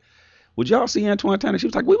was like, would y'all see Antwon Tanner? She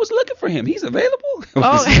was like, we was looking for him. He's available?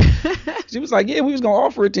 She was like, yeah, we was going to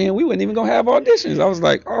offer it to him. We wasn't even going to have auditions. I was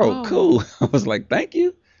like, oh, cool. I was like, thank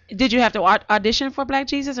you. Did you have to audition for Black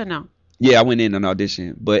Jesus or no? Yeah, I went in and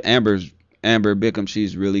auditioned. But Amber Bickham,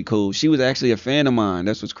 she's really cool. She was actually a fan of mine.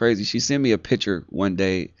 That's what's crazy. She sent me a picture one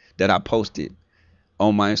day that I posted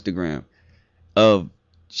on my Instagram of,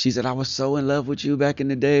 she said, I was so in love with you back in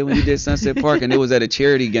the day when you did Sunset Park, and it was at a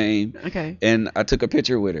charity game. Okay. And I took a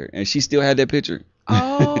picture with her, and she still had that picture.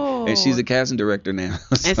 Oh. And she's a casting director now.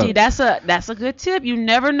 And see, that's a good tip. You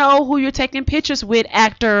never know who you're taking pictures with,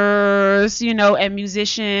 actors, and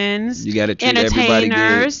musicians. You got to treat everybody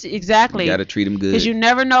good. Exactly. You got to treat them good. Because you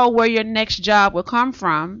never know where your next job will come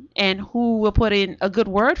from and who will put in a good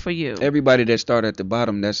word for you. Everybody that start at the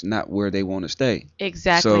bottom, that's not where they want to stay.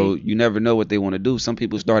 Exactly. So you never know what they want to do. Some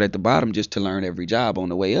people start at the bottom just to learn every job on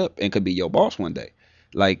the way up and could be your boss one day.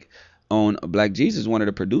 Like on Black Jesus, one of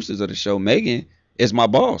the producers of the show, Megan, is my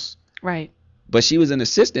boss. Right. But she was an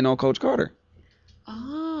assistant on Coach Carter.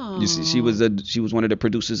 Oh. You see, she was one of the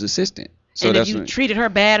producer's assistant. So and that's if you when, treated her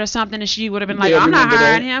bad or something, and she would have been like, Yeah, I'm not remember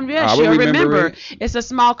hiring that. him. Yeah, I she'll would remember. remember It's a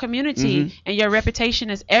small community, Mhm. and your reputation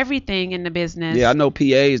is everything in the business. Yeah, I know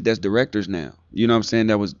PAs that's directors now. You know what I'm saying?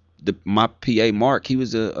 That was my PA, Mark. He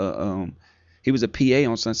was a PA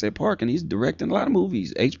on Sunset Park, and he's directing a lot of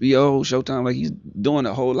movies, HBO, Showtime. Like, he's doing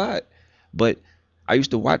a whole lot. But I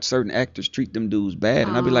used to watch certain actors treat them dudes bad,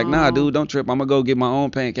 and I'd be like, nah, dude, don't trip. I'm gonna go get my own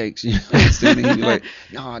pancakes. You know what I'm saying? And he'd be like,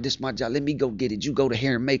 nah, this is my job. Let me go get it. You go to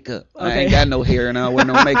hair and makeup. I Okay. ain't got no hair, and I don't wear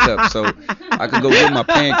no makeup, so I could go get my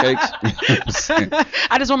pancakes. You know what I'm saying?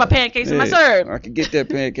 I just want my pancakes and my Yeah, serve. I can get that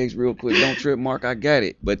pancakes real quick. Don't trip, Mark. I got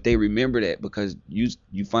it. But they remember that because you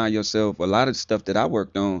find yourself, a lot of stuff that I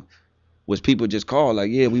worked on was people just call like,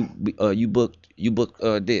 yeah, you booked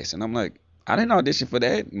this, and I'm like, I didn't audition for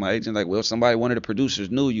that. My agent like, well, somebody, one of the producers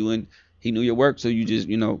knew you and he knew your work, so you just,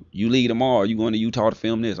 you lead them all. You going to Utah to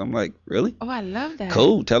film this? I'm like, really? Oh, I love that.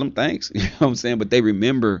 Cool. Tell them thanks. You know what I'm saying? But they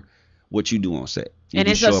remember what you do on set. And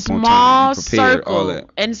You it's show a up on time, small you prepared, all circle, that.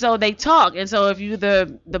 and so they talk. And so if you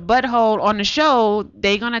the butthole on the show,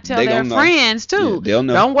 they gonna tell They their gonna know. friends too. Yeah, they'll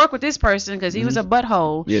know. Don't work with this person because he was a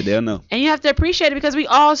butthole. Yeah, they'll know. And you have to appreciate it because we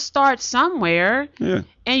all start somewhere, Yeah.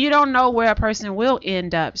 and you don't know where a person will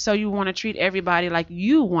end up. So you want to treat everybody like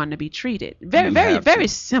you want to be treated. Very, You very, have very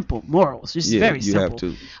to. simple morals. Just Yeah, very you simple. have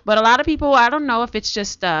to. But a lot of people, I don't know if it's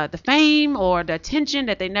just the fame or the attention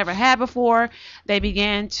that they never had before. They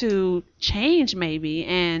began to change maybe,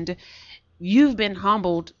 and you've been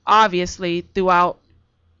humbled obviously throughout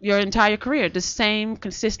your entire career. The same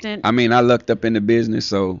consistent. I mean, I lucked up in the business,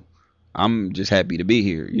 so I'm just happy to be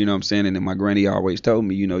here. You know what I'm saying? And then my granny always told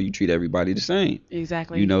me, you treat everybody the same.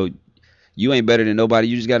 Exactly. You ain't better than nobody.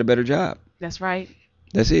 You just got a better job. That's right.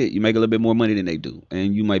 That's it. You make a little bit more money than they do,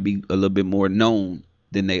 and you might be a little bit more known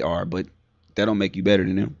than they are, but that don't make you better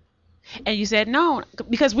than them. And you said no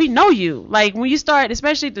because we know you. Like when you start,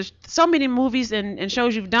 especially so many movies and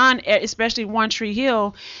shows you've done, especially One Tree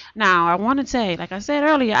Hill. Now I want to say, like I said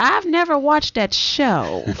earlier, I've never watched that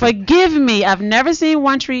show. Forgive me, I've never seen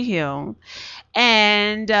One Tree Hill.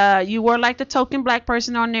 And you were like the token black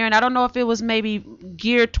person on there, and I don't know if it was maybe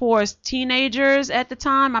geared towards teenagers at the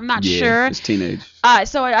time. I'm not sure. It's teenage.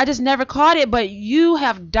 So I just never caught it, but you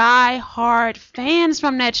have die-hard fans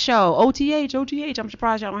from that show. OTH. I'm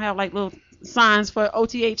surprised y'all don't have like little signs for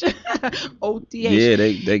OTH. OTH. Yeah,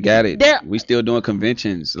 they got it. We still doing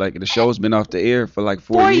conventions. Like the show's been off the air for like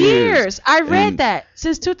 4 years. I read that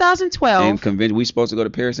since 2012. And convention, we supposed to go to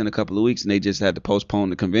Paris in a couple of weeks, and they just had to postpone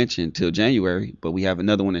the convention till January. But we have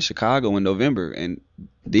another one in Chicago in November, and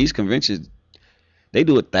these conventions, they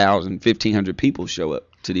do 1,000, 1,500 people show up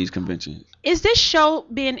to these conventions. Is this show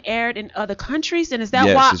being aired in other countries, and is that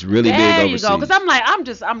Yes, why? it's really big there overseas. you go.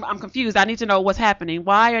 Because I'm confused. I need to know what's happening.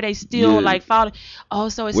 Why are they still like following? Oh,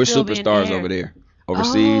 so it's We're still being superstars aired. over there.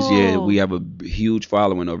 Overseas, yeah, Oh. we have a huge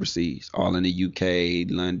following overseas. All in the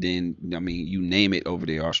UK, London, I mean, you name it over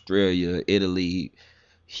there. Australia, Italy,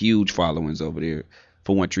 huge followings over there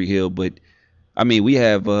for One Tree Hill. But, I mean, we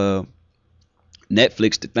have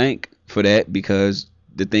Netflix to thank for that because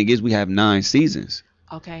the thing is we have 9 seasons.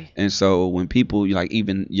 Okay. And so when people, like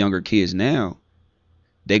even younger kids now,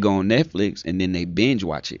 they go on Netflix and then they binge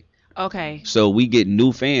watch it. Okay. So we get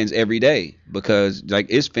new fans every day because like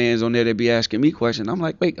it's fans on there that be asking me questions. I'm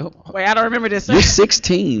like, wait, I don't remember this. you're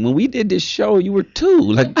 16. When we did this show, you were 2.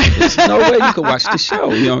 Like there's no way you could watch the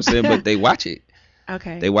show. You know what I'm saying? But they watch it.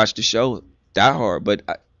 Okay. They watch the show die hard.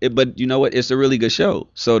 But you know what? It's a really good show.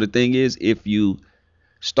 So the thing is, if you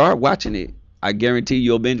start watching it, I guarantee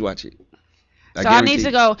you'll binge watch it. So I need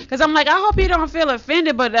to go because I'm like, I hope you don't feel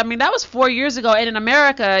offended, but I mean that was 4 years ago, and in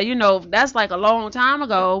America, that's like a long time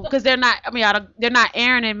ago because they're not. I mean, they're not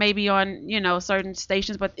airing it maybe on certain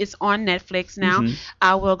stations, but it's on Netflix now. Mm-hmm.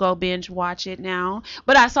 I will go binge watch it now.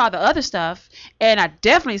 But I saw the other stuff, and I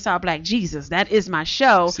definitely saw Black Jesus. That is my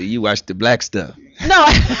show. See, you watch the black stuff. No,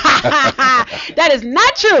 that is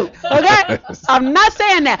not true. Okay, I'm not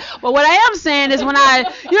saying that. But what I am saying is when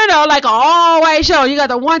like an all-white show, you got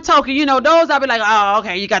the one token, those I'll be like, oh,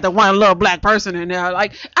 okay, you got the one little black person in there.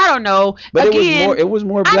 Like, I don't know. But again, it was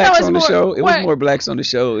more blacks on the show. It was more blacks on the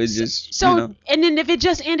show. It's just so. And then if it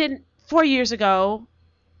just ended 4 years ago,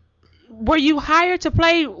 were you hired to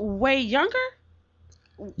play way younger?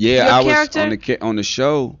 Yeah, I was on the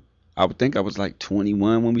show. I would think I was like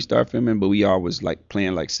 21 when we started filming, but we all was like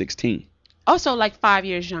playing like 16. Also, like 5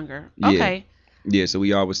 years younger. Okay. Yeah, so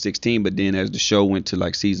we all was 16, but then as the show went to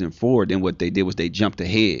like season 4, then what they did was they jumped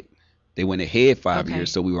ahead. They went ahead 5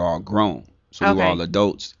 years, so we were all grown. So we were all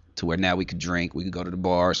adults to where now we could drink, we could go to the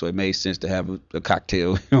bar, so it made sense to have a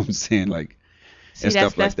cocktail, you know what I'm saying? Like, see,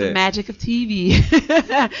 that's the magic of TV.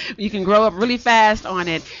 You can grow up really fast on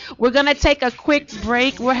it. We're going to take a quick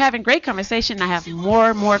break. We're having great conversation. I have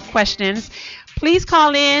more questions. Please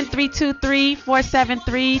call in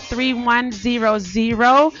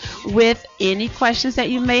 323-473-3100 with any questions that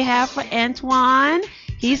you may have for Antwon.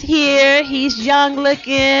 He's here. He's young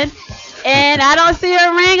looking. And I don't see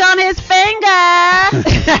a ring on his finger.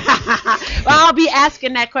 Well, I'll be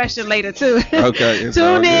asking that question later, too. Okay.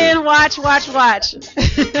 Tune in. Watch.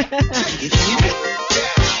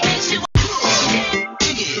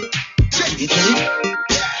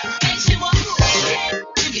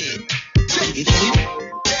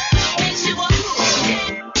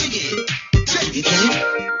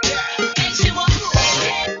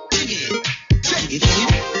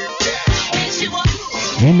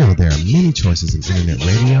 We know there are many choices in internet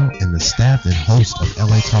radio, and the staff and host of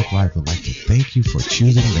LA Talk Live would like to thank you for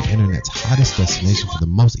choosing the internet's hottest destination for the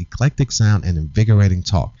most eclectic sound and invigorating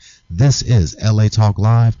talk. This is LA Talk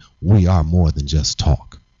Live. We are more than just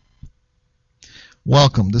talk.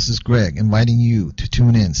 Welcome. This is Greg inviting you to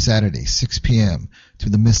tune in Saturday, 6 p.m.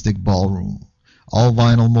 to the Mystic Ballroom. All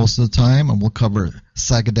vinyl most of the time, and we'll cover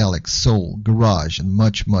psychedelic, soul, garage, and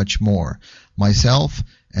much, much more. Myself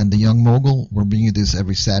and the Young Mogul will bring you this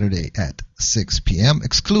every Saturday at 6 p.m.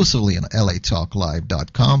 exclusively on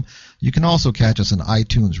latalklive.com. You can also catch us on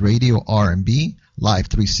iTunes Radio, R&B, Live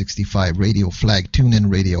 365 Radio, Flag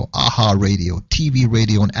TuneIn Radio, AHA Radio, TV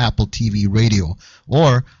Radio, and Apple TV Radio.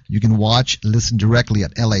 Or you can listen directly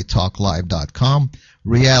at latalklive.com.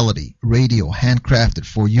 Reality radio, handcrafted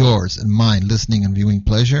for yours and mine listening and viewing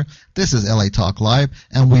pleasure. This is LA Talk Live,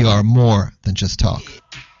 and we are more than just talk.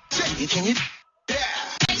 3,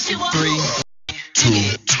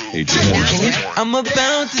 2, I'm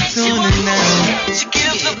about to tune in now. She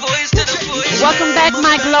gives the voice to the voice. Welcome back,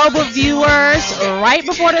 my global viewers. Right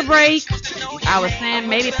before the break, I was saying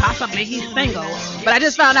maybe possibly he's single, but I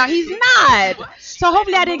just found out he's not. So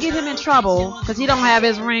hopefully I didn't get him in trouble because he don't have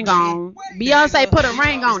his ring on. Beyonce put a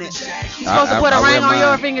ring on it. You're supposed to put a ring on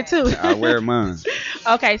your finger too. I wear mine.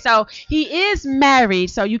 Okay, so he is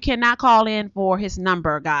married, so you cannot call in for his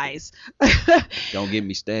number, guys. Don't get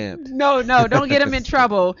me stabbed. No, don't get him in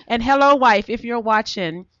trouble. And hello, wife, if you're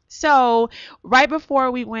watching. So right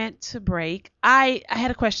before we went to break, I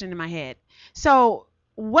had a question in my head. So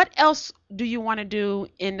what else do you want to do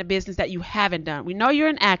in the business that you haven't done? We know you're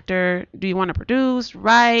an actor. Do you want to produce,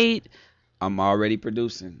 write? I'm already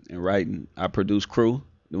producing and writing. I produced Crew,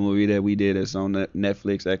 the movie that we did that's on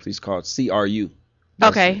Netflix. Actually, it's called CRU.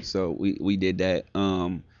 Okay. So we did that.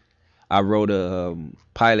 I wrote a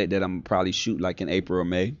pilot that I'm probably shoot like in April or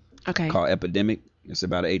May. Okay. Called Epidemic. It's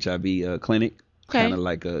about an HIV clinic. Okay. Kind of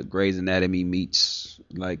like a Grey's Anatomy meets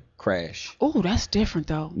like Crash. Oh, that's different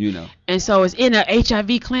though. You know. And so it's in an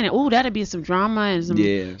HIV clinic. Oh, that'll be some drama and some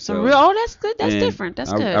real. Oh, that's good. That's different.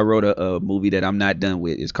 That's good. I wrote a movie that I'm not done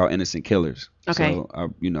with. It's called Innocent Killers. Okay. So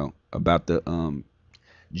about the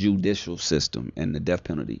judicial system and the death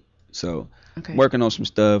penalty. So working on some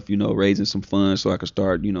stuff, raising some funds so I could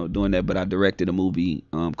start, doing that. But I directed a movie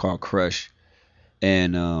called Crush,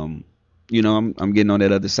 and I'm getting on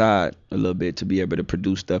that other side a little bit to be able to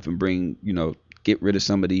produce stuff and bring, get rid of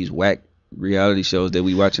some of these whack reality shows that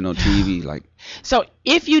we watching on TV. Like, so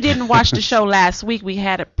if you didn't watch the show last week, we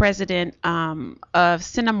had a president of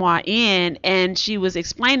Cinema in, and she was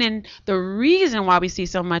explaining the reason why we see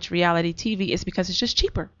so much reality TV is because it's just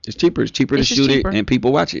cheaper. It's cheaper. It's cheaper to shoot it, and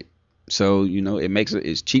people watch it. So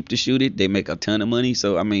it's cheap to shoot it. They make a ton of money.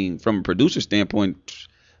 So I mean, from a producer standpoint,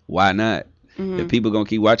 why not? Mm-hmm. If people gonna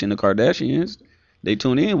keep watching the Kardashians, they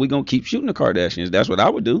tune in. We gonna keep shooting the Kardashians. That's what I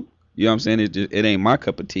would do. You know what I'm saying? It ain't my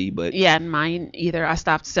cup of tea, but yeah, mine either. I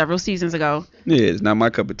stopped several seasons ago. Yeah, it's not my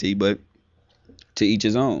cup of tea, but to each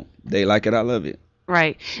his own. They like it, I love it.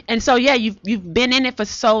 Right. And so yeah, you've been in it for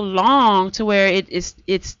so long to where is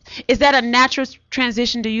that a natural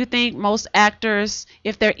transition? Do you think most actors,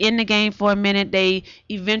 if they're in the game for a minute, they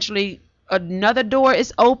eventually another door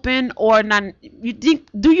is open, or not?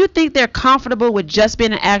 Do you think they're comfortable with just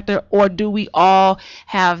being an actor, or do we all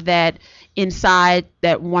have that inside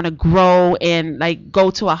that want to grow and like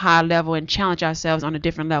go to a high level and challenge ourselves on a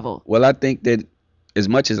different level? Well, I think that as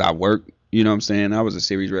much as I work, you know what I'm saying, I was a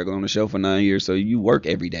series regular on the show for 9 years, so you work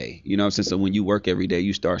every day, you know what I'm saying? So when you work every day,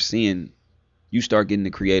 you start getting the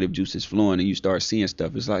creative juices flowing, and you start seeing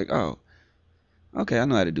stuff. It's like, oh, okay, I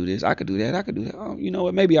know how to do this. I could do that. Oh, you know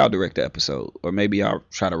what? Maybe I'll direct the episode, or maybe I'll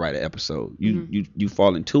try to write an episode. You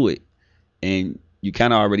fall into it, and you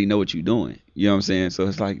kind of already know what you're doing. You know what I'm saying? So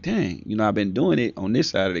it's like, dang, you know, I've been doing it on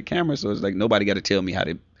this side of the camera, so it's like nobody got to tell me how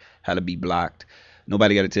to be blocked.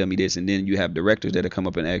 Nobody got to tell me this. And then you have directors that come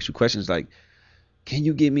up and ask you questions like, can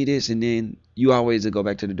you give me this? And then you always go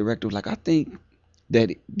back to the director like, I think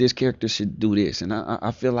that this character should do this, and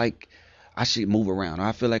I feel like I should move around, or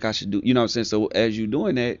I feel like I should do, you know what I'm saying? So as you're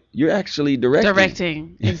doing that, you're actually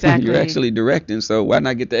directing. Exactly. You're actually directing, so why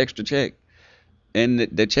not get the extra check? And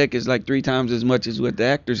the check is like 3 times as much as what the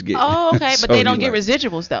actors get. Oh, okay. So but they don't get like,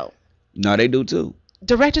 residuals though. No, they do too.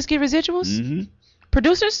 Directors get residuals? Mm-hmm.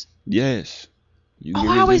 Producers? Yes.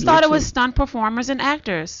 I always thought it was stunt performers and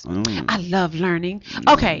actors. I love learning.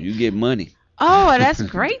 Okay. You get money. Oh, that's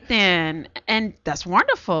great then. And that's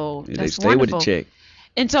wonderful. Yeah, that's they stay wonderful. with the check.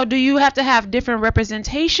 And so do you have to have different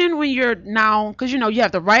representation when you're now, because you know you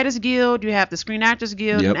have the Writers Guild, you have the Screen Actors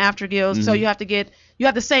Guild, and After Guilds. Mm-hmm. So you have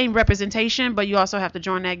the same representation, but you also have to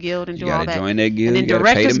join that guild and do all that. You gotta join that guild. And then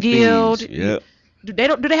Directors Guild. Yep. Do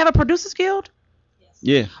they have a Producers Guild?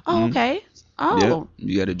 Yeah. Oh, okay. Oh. Yep.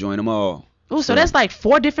 You gotta join them all. Oh, so that's like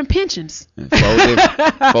 4 different pensions. 4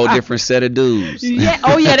 different set of dues. Yeah.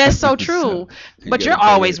 Oh, yeah, that's so true. But you're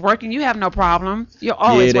always working. You have no problem. You're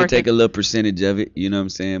always working. Yeah, they take a little percentage of it. You know what I'm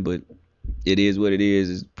saying? But it is what it is.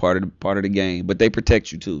 It's part of the game. But they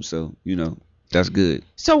protect you too. So you know that's good.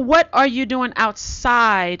 So what are you doing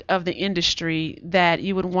outside of the industry that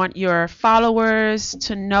you would want your followers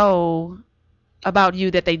to know about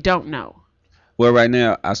you that they don't know? Well, right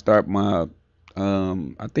now I start my.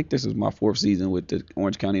 I think this is my 4th season with the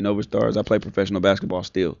Orange County Nova Stars. I play professional basketball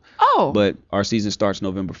still. Oh. But our season starts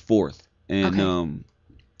November 4th. And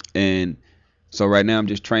and so right now I'm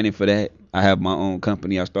just training for that. I have my own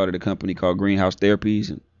company. I started a company called Greenhouse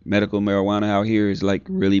Therapies. Medical marijuana out here is like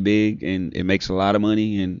really big, and it makes a lot of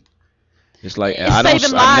money, and it's like I've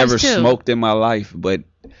never smoked in my life, but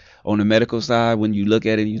on the medical side, when you look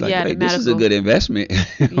at it, you're like, hey, this is a good investment.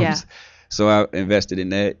 Yeah. So I invested in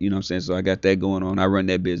that, you know what I'm saying? So I got that going on. I run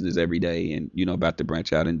that business every day, and, you know, about to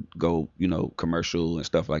branch out and go, you know, commercial and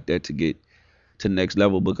stuff like that to get to the next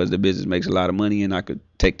level, because the business makes a lot of money, and I could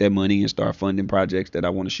take that money and start funding projects that I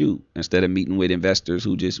want to shoot instead of meeting with investors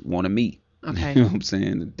who just want to meet. Okay. You know what I'm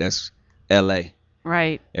saying? That's LA.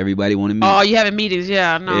 Right. Everybody want to meet. Oh, you having meetings?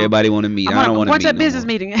 Yeah, no. Everybody want to meet. I don't want to meet. What's a business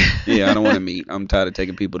meeting? Yeah, I don't want to meet. I'm tired of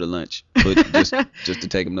taking people to lunch, but just to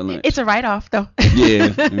take them to lunch. It's a write-off, though.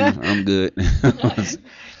 Yeah, I'm good.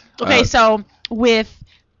 Okay, so with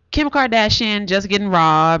Kim Kardashian just getting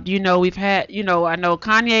robbed, you know, we've had, you know, I know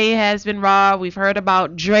Kanye has been robbed. We've heard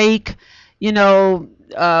about Drake. You know,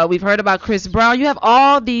 we've heard about Chris Brown. You have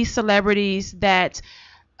all these celebrities that.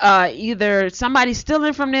 Either somebody's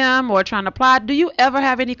stealing from them or trying to plot. Do you ever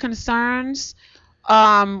have any concerns?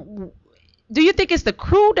 Do you think it's the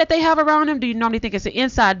crew that they have around them? Do you normally think it's an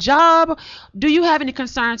inside job? Do you have any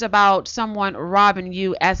concerns about someone robbing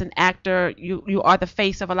you as an actor? You are the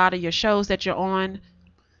face of a lot of your shows that you're on.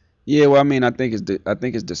 Yeah, well, I mean, I think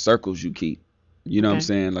it's the circles you keep. You know what I'm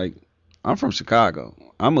saying? Like, I'm from Chicago.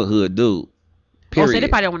 I'm a hood dude. Period. Oh, so they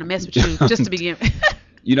probably don't want to mess with you just to begin.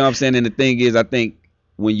 You know what I'm saying? And the thing is, I think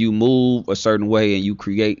when you move a certain way and you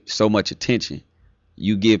create so much attention,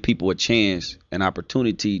 you give people a chance, an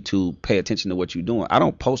opportunity to pay attention to what you're doing. I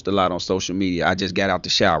don't post a lot on social media. I just got out the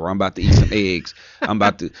shower. I'm about to eat some eggs. I'm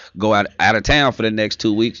about to go out of town for the next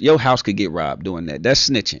 2 weeks. Your house could get robbed doing that. That's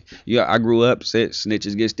snitching. Yeah, I grew up, said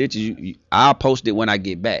snitches get stitches. I'll post it when I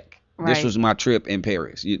get back. Right. This was my trip in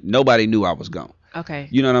Paris. Nobody knew I was gone. Okay.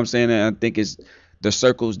 You know what I'm saying? And I think it's the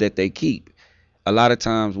circles that they keep. A lot of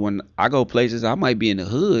times when I go places, I might be in the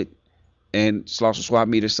hood and Slauson swap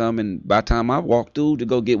meet or something, and by the time I walk through to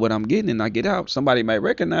go get what I'm getting and I get out, somebody might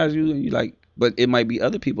recognize you, and you like, but it might be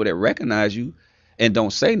other people that recognize you and don't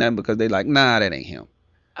say nothing because they like, nah, that ain't him.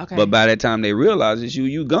 Okay. But by that time they realize it's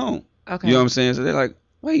you gone. Okay. You know what I'm saying? So they're like,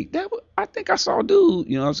 wait, I think I saw a dude.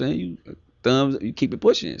 You know what I'm saying? You keep it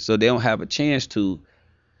pushing, so they don't have a chance to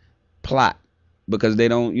plot because they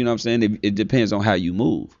don't, you know what I'm saying? It depends on how you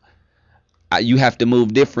move. You have to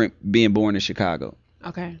move different being born in Chicago.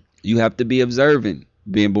 Okay. You have to be observant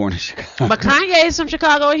being born in Chicago. But Kanye is from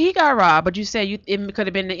Chicago and he got robbed. But you said it could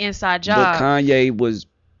have been the inside job. But Kanye was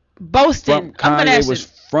boasting. Kanye was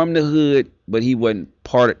from the hood, but he wasn't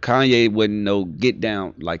Kanye wasn't no get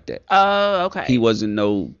down like that. Oh, okay. He wasn't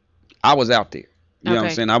no. I was out there. You know what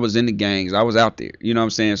I'm saying? I was in the gangs. I was out there. You know what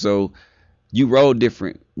I'm saying? So you roll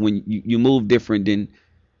different when you move different than,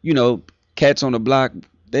 you know, cats on the block.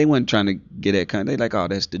 They wasn't trying to get that kind. They like, oh,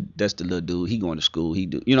 that's the little dude. He going to school. He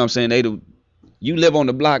do. You know what I'm saying? You live on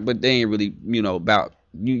the block, but they ain't really, you know, about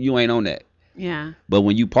you ain't on that. Yeah. But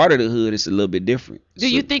when you part of the hood, it's a little bit different. Do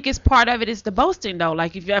you think it's part of it is the boasting though?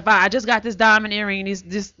 Like if I just got this diamond earring,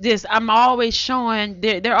 this I'm always showing.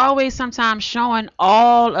 They're always sometimes showing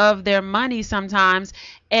all of their money sometimes,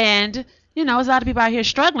 and you know, there's a lot of people out here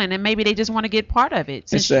struggling, and maybe they just want to get part of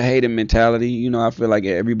it. It's a hating mentality. You know, I feel like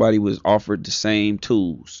everybody was offered the same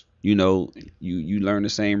tools. You know, you learn the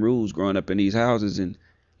same rules growing up in these houses, and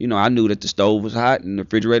you know, I knew that the stove was hot and the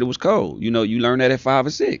refrigerator was cold. You know, you learn that at 5 or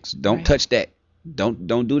 6. Don't touch that. Don't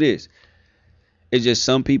do this. It's just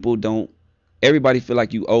some people don't. Everybody feel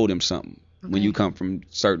like you owe them something when you come from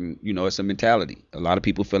certain. You know, it's a mentality. A lot of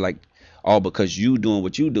people feel like, oh, because you doing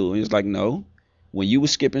what you do, and it's like, no. When you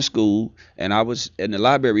was skipping school and I was in the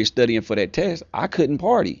library studying for that test, I couldn't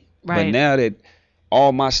party. Right. But now that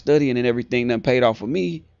all my studying and everything done paid off for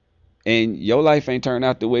me, and your life ain't turned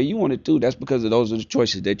out the way you wanted to, that's because of those are the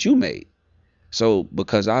choices that you made. So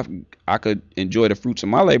because I could enjoy the fruits of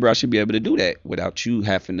my labor, I should be able to do that without you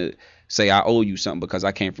having to say I owe you something because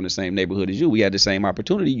I came from the same neighborhood as you. We had the same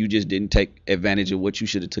opportunity. You just didn't take advantage of what you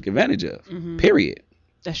should have took advantage of. Mm-hmm. Period.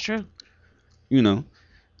 That's true. You know.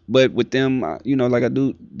 But with them, you know, like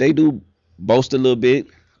they do boast a little bit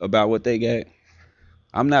about what they got.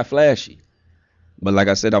 I'm not flashy, but like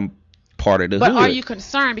I said, I'm part of the hood. But are you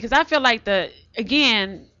concerned? Because I feel like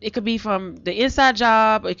it could be from the inside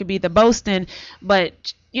job, it could be the boasting,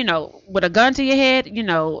 but you know, with a gun to your head, you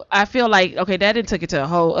know, I feel like, okay, that didn't took it to a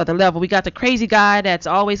whole other level. We got the crazy guy that's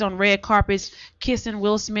always on red carpets, kissing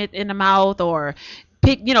Will Smith in the mouth, or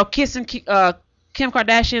kissing Kim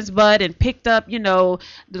Kardashian's butt and picked up, you know,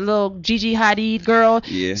 the little Gigi Hadid girl.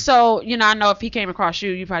 Yeah. So, you know, I know if he came across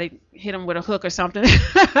you probably hit him with a hook or something.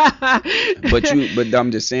 but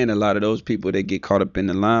I'm just saying, a lot of those people, they get caught up in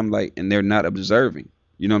the limelight and they're not observing.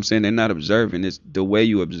 You know what I'm saying? They're not observing. It's the way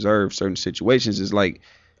you observe certain situations. Is like,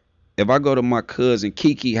 if I go to my cousin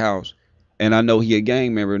Kiki house and I know he a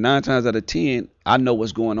gang member, 9 times out of 10, I know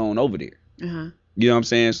what's going on over there. Uh-huh. You know what I'm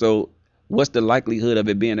saying? So what's the likelihood of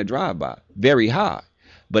it being a drive-by? Very high.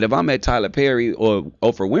 But if I'm at Tyler Perry or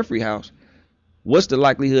Oprah Winfrey house, what's the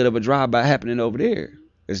likelihood of a drive-by happening over there?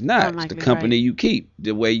 It's not. It's the company you keep,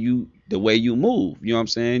 the way you move. You know what I'm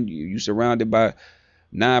saying? You surrounded by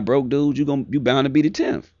 9 broke dudes, you bound to be the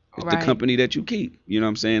 10th. It's the company that you keep. You know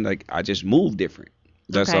what I'm saying? Like, I just move different.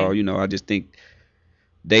 That's all. You know, I just think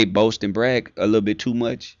they boast and brag a little bit too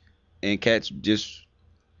much, and cats just,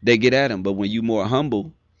 they get at them. But when you more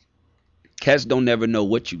humble, cats don't never know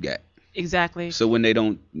what you got. Exactly. So when they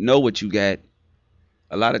don't know what you got,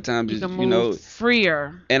 a lot of times you know,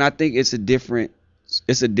 freer. And I think it's a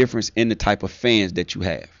difference in the type of fans that you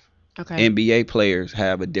have. Okay. NBA players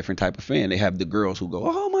have a different type of fan. They have the girls who go,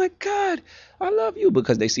 "Oh my God, I love you,"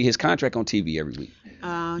 because they see his contract on TV every week.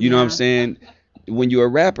 You know what I'm saying? When you're a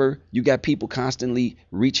rapper, you got people constantly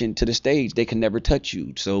reaching to the stage. They can never touch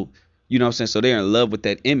you. So, you know what I'm saying? So they're in love with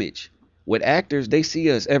that image. With actors, they see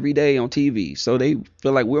us every day on TV, so they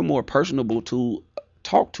feel like we're more personable to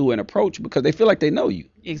talk to and approach because they feel like they know you.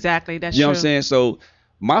 Exactly, that's true. You know what I'm saying? So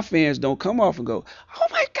my fans don't come off and go, "Oh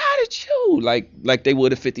my God, it's you," like they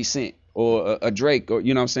would a 50 Cent or a Drake, or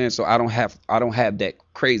you know what I'm saying? So I don't have that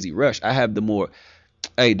crazy rush. I have the more,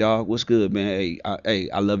 "Hey dog, what's good, man? Hey,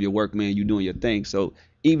 I love your work, man. You doing your thing." So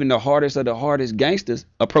even the hardest of the hardest gangsters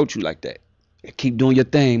approach you like that. "Keep doing your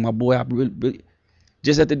thing, my boy. I really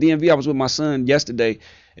Just at the DMV, I was with my son yesterday,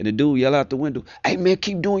 and the dude yelled out the window, "Hey man,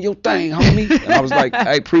 keep doing your thing, homie." And I was like,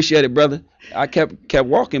 "I appreciate it, brother." I kept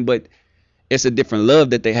walking, but it's a different love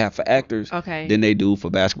that they have for actors than they do for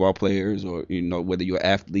basketball players, or you know, whether you're an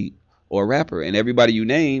athlete or a rapper. And everybody you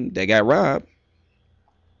name that got robbed,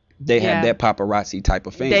 they have that paparazzi type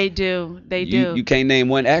of fan. They do. You can't name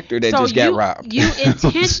one actor that just got robbed. You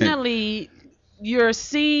intentionally, you're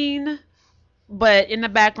seen, but in the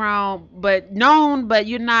background, but known, but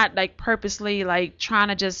you're not like purposely like trying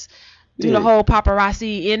to just do the whole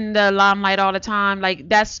paparazzi in the limelight all the time. Like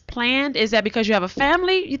that's planned. Is that because you have a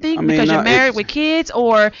family, you think? Because you're married with kids,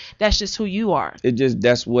 or that's just who you are?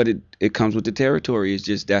 That's what it comes with the territory. It's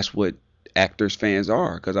just that's what actors fans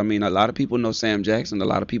are. Because I mean, a lot of people know Sam Jackson, a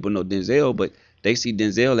lot of people know Denzel, but they see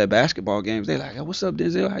Denzel at basketball games. They like, hey, what's up,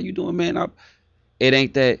 Denzel? How you doing, man? It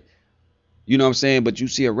ain't that. You know what I'm saying? But you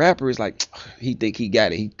see a rapper, it's like he think he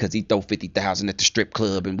got it because he throw 50,000 at the strip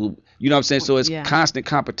club and you know what I'm saying? So it's constant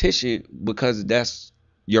competition because that's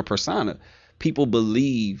your persona. People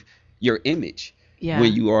believe your image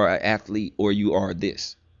when you are an athlete or you are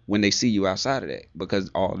this. When they see you outside of that, because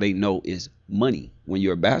all they know is money. When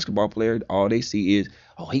you're a basketball player, all they see is,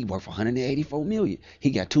 oh, he worth 184 million. He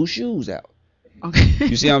got 2 shoes out. Okay.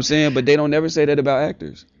 You see what I'm saying? But they don't never say that about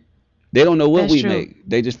actors. They don't know what we make.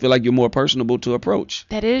 They just feel like you're more personable to approach.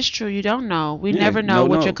 That is true. You don't know. We never know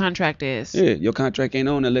what your contract is. Yeah, your contract ain't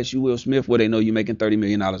on unless you Will Smith, where they know you're making $30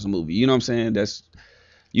 million a movie. You know what I'm saying? That's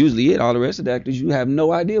usually it. All the rest of the actors, you have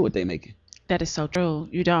no idea what they making. That is so true.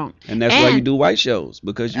 You don't. And that's why you do white shows,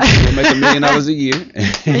 because you will make $1 million a year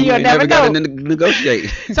and you ain't never got to negotiate.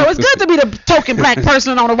 So it's good to be the token black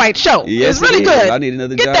person on a white show. Yes, it's really good. I need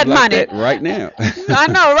another Get job that like money. that right now. I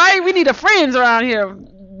know, right? We need a friends around here.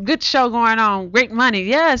 Good show going on. Great money.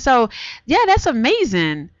 Yeah. So, yeah, that's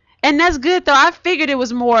amazing. And that's good, though. I figured it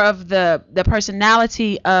was more of the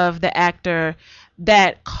personality of the actor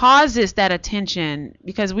that causes that attention,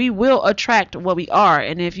 because we will attract what we are.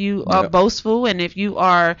 And if you are boastful and if you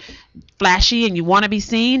are flashy and you want to be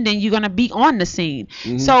seen, then you're going to be on the scene.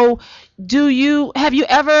 Mm-hmm. So have you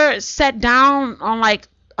ever sat down on like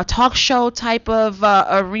a talk show type of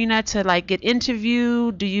arena to like get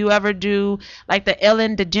interviewed? Do you ever do like the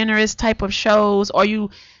Ellen DeGeneres type of shows, or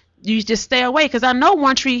you just stay away? Because I know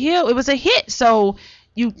One Tree Hill, it was a hit. So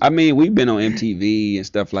I mean, we've been on MTV and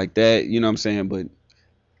stuff like that, you know what I'm saying, but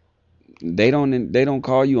they don't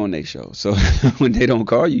call you on their show. So when they don't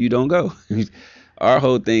call you, you don't go. Our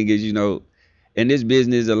whole thing is, you know, in this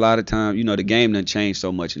business, a lot of times, you know, the game done changed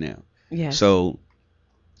so much now. Yeah. So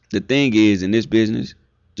the thing is, in this business,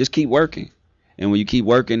 just keep working. And when you keep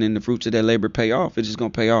working and the fruits of that labor pay off, it's just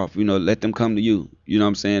going to pay off. You know, let them come to you. You know what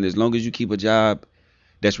I'm saying? As long as you keep a job,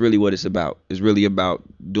 that's really what it's about. It's really about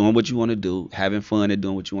doing what you want to do, having fun at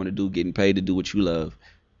doing what you want to do, getting paid to do what you love.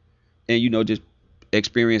 And, you know, just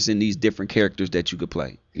experiencing these different characters that you could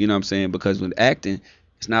play. You know what I'm saying? Because with acting,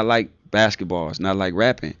 it's not like basketball. It's not like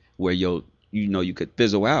rapping where you could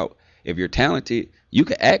fizzle out. If you're talented, you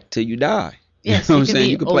can act till you die. Yes, you know what I'm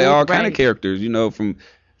saying? You can play all kind of characters, you know, from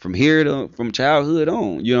childhood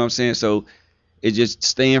on. You know what I'm saying? So it's just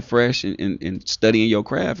staying fresh and studying your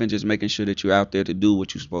craft and just making sure that you're out there to do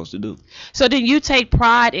what you're supposed to do. So then you take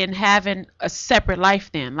pride in having a separate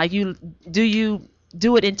life then? Like you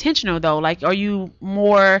do it intentional though? Like are you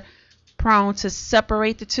more prone to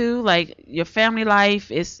separate the two? Like your family life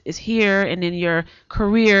is here and then your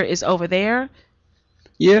career is over there?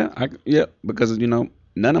 Yeah, because, you know,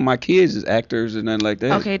 none of my kids is actors or nothing like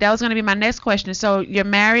that. Okay, that was going to be my next question. So you're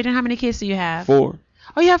married and how many kids do you have? 4.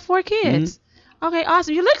 Oh, you have 4 kids. Mm-hmm. Okay,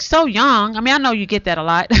 awesome. You look so young. I mean, I know you get that a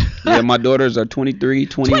lot. Yeah, my daughters are 23,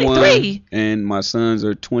 21, and my sons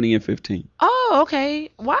are 20 and 15. Oh, okay.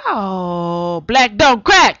 Wow. Black don't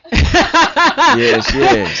crack. Yes.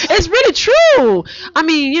 It's really true. I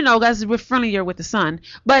mean, you know, guys, we're friendlier with the son.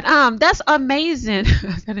 But that's amazing.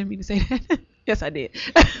 I didn't mean to say that. Yes, I did.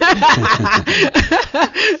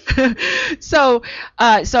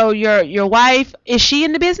 So your wife, is she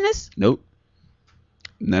in the business? Nope.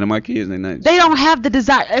 None of my kids. They don't have the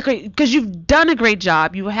desire. Okay, because you've done a great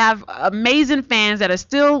job. You have amazing fans that are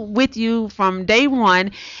still with you from day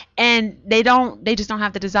one, and they just don't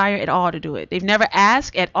have the desire at all to do it. They've never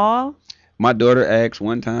asked at all. My daughter asked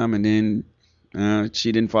one time, and then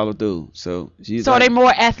she didn't follow through. So are they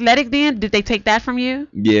more athletic then? Did they take that from you?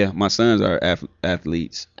 Yeah, my sons are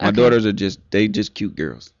athletes. My daughters are just cute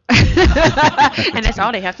girls. And that's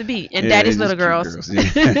all they have to be. And daddy's little girls.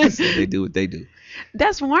 Yeah. So they do what they do.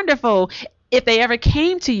 That's wonderful. If they ever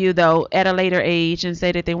came to you though at a later age and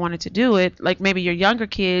say that they wanted to do it, like maybe your younger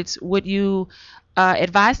kids, would you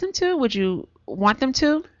advise them to? Would you want them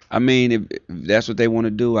to? I mean, if that's what they want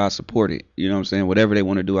to do, I'll support it. You know what I'm saying? Whatever they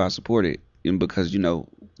want to do, I'll support it. And because, you know,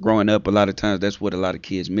 growing up, a lot of times that's what a lot of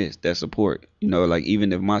kids miss, that support. You know, like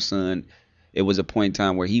even if my son, it was a point in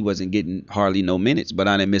time where he wasn't getting hardly no minutes, but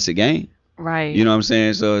I didn't miss a game. Right. You know what I'm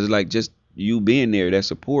saying? So it's like just you being there, that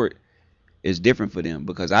support is different for them,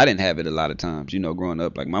 because I didn't have it a lot of times, you know, growing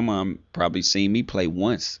up. Like my mom probably seen me play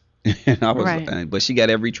once, and I was, but she got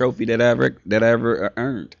every trophy that I ever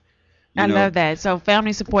earned. I love that. So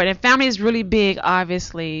family support, and family is really big,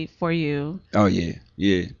 obviously, for you. Oh yeah,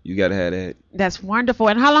 you gotta have that. That's wonderful.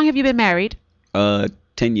 And how long have you been married? 10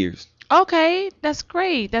 years. Okay, that's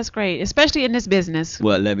great. That's great, especially in this business.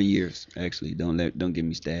 Well, 11 years actually. Don't get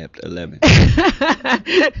me stabbed. 11.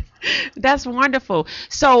 That's wonderful.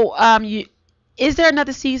 So, is there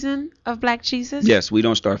another season of Black Jesus? Yes, we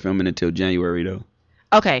don't start filming until January though.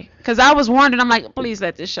 Okay, because I was wondering. I'm like, please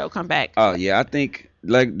let this show come back. Oh yeah, I think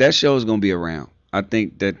like that show is gonna be around. I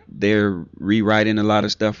think that they're rewriting a lot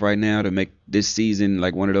of stuff right now to make this season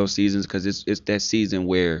like one of those seasons, because it's that season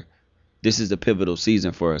where this is the pivotal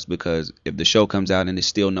season for us, because if the show comes out and it's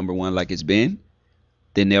still number one like it's been,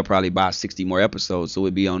 then they'll probably buy 60 more episodes, so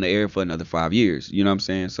it'll be on the air for another 5 years. You know what I'm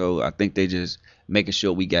saying? So I think they just making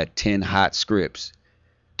sure we got 10 hot scripts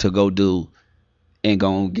to go do and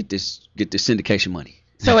go and get this syndication money.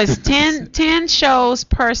 So it's 10 shows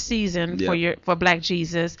per season for Black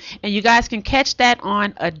Jesus, and you guys can catch that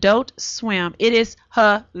on Adult Swim. It is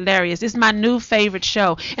hilarious. It's my new favorite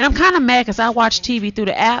show, and I'm kind of mad because I watch TV through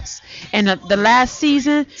the apps, and the last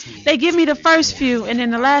season they give me the first few and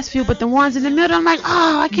then the last few, but the ones in the middle I'm like,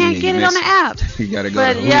 oh, I can't get it on the app. You gotta go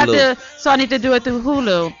but to Hulu. You have to, so I need to do it through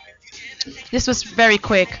Hulu. This was very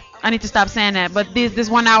quick. I need to stop saying that, but this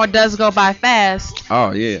 1 hour does go by fast.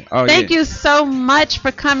 Oh yeah. Thank you so much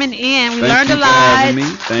for coming in. We Thank learned a lot.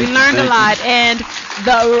 We learned a lot, and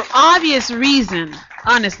the obvious reason,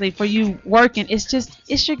 honestly, for you working is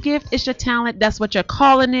it's your gift, it's your talent. That's what your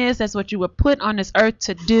calling is. That's what you were put on this earth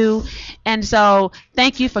to do. And so,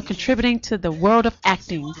 thank you for contributing to the world of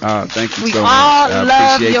acting. Oh, thank you we so much. all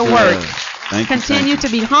love your work. Thank Continue to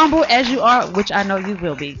be humble as you are, which I know you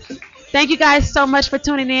will be. Thank you guys so much for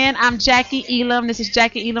tuning in. I'm Jackie Elam. This is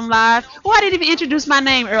Jackie Elam Live. Oh, I didn't even introduce my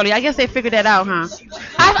name earlier. I guess they figured that out, huh?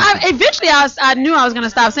 Eventually, I knew I was going to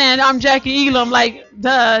stop saying I'm Jackie Elam. Like,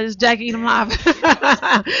 duh, it's Jackie Elam Live.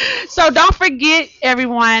 So don't forget,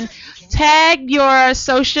 everyone, tag your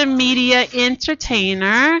social media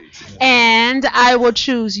entertainer, and I will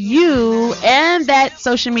choose you and that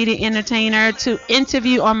social media entertainer to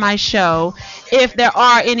interview on my show. If there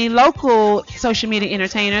are any local social media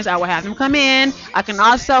entertainers, I will have them come in. I can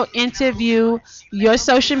also interview your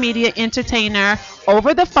social media entertainer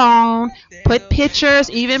over the phone, put pictures,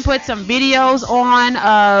 even put some videos on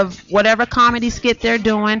of whatever comedy skit they're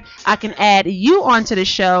doing. I can add you onto the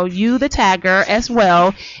show, you the tagger as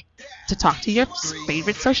well, to talk to your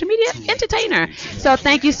favorite social media entertainer. So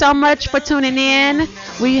thank you so much for tuning in.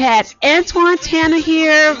 We had Antwon Tanner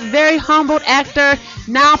here, very humbled actor,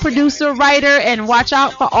 now producer, writer, and watch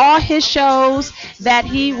out for all his shows that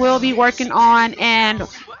he will be working on. And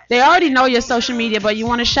they already know your social media, but you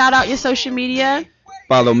want to shout out your social media?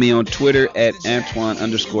 Follow me on Twitter at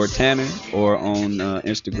Antwon_Tanner or on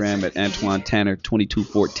Instagram at Antwon Tanner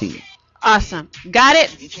 2214. Awesome. Got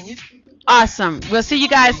it? Awesome. We'll see you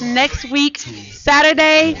guys next week,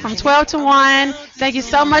 Saturday from 12 to 1. Thank you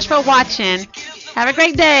so much for watching. Have a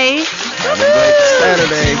great day. Have a great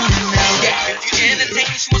Saturday.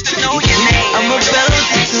 I'm about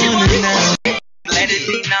to tune it now. Let it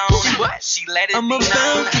be known. I'm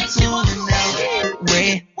about to tune it now.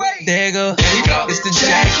 Wait, there you go. It's the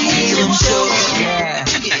Jackie Elam Show. Yeah.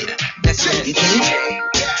 That's it.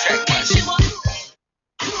 Track one.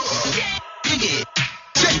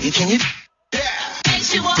 Can you?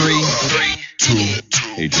 3, 2,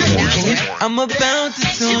 I'm about to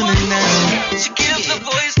tune it now. She gives the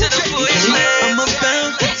voice to the voiceless. I'm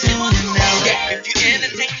about to tune it now. If you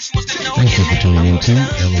entertain, she wants to know. Thank you for tuning into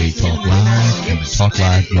LA Talk Live and the Talk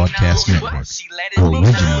Live Broadcast Network,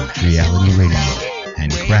 original reality radio,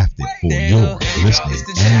 and crafted for your listening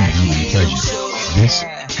and viewing pleasure. This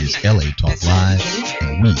is LA Talk Live,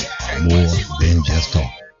 and we are more than just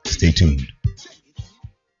talk. Stay tuned.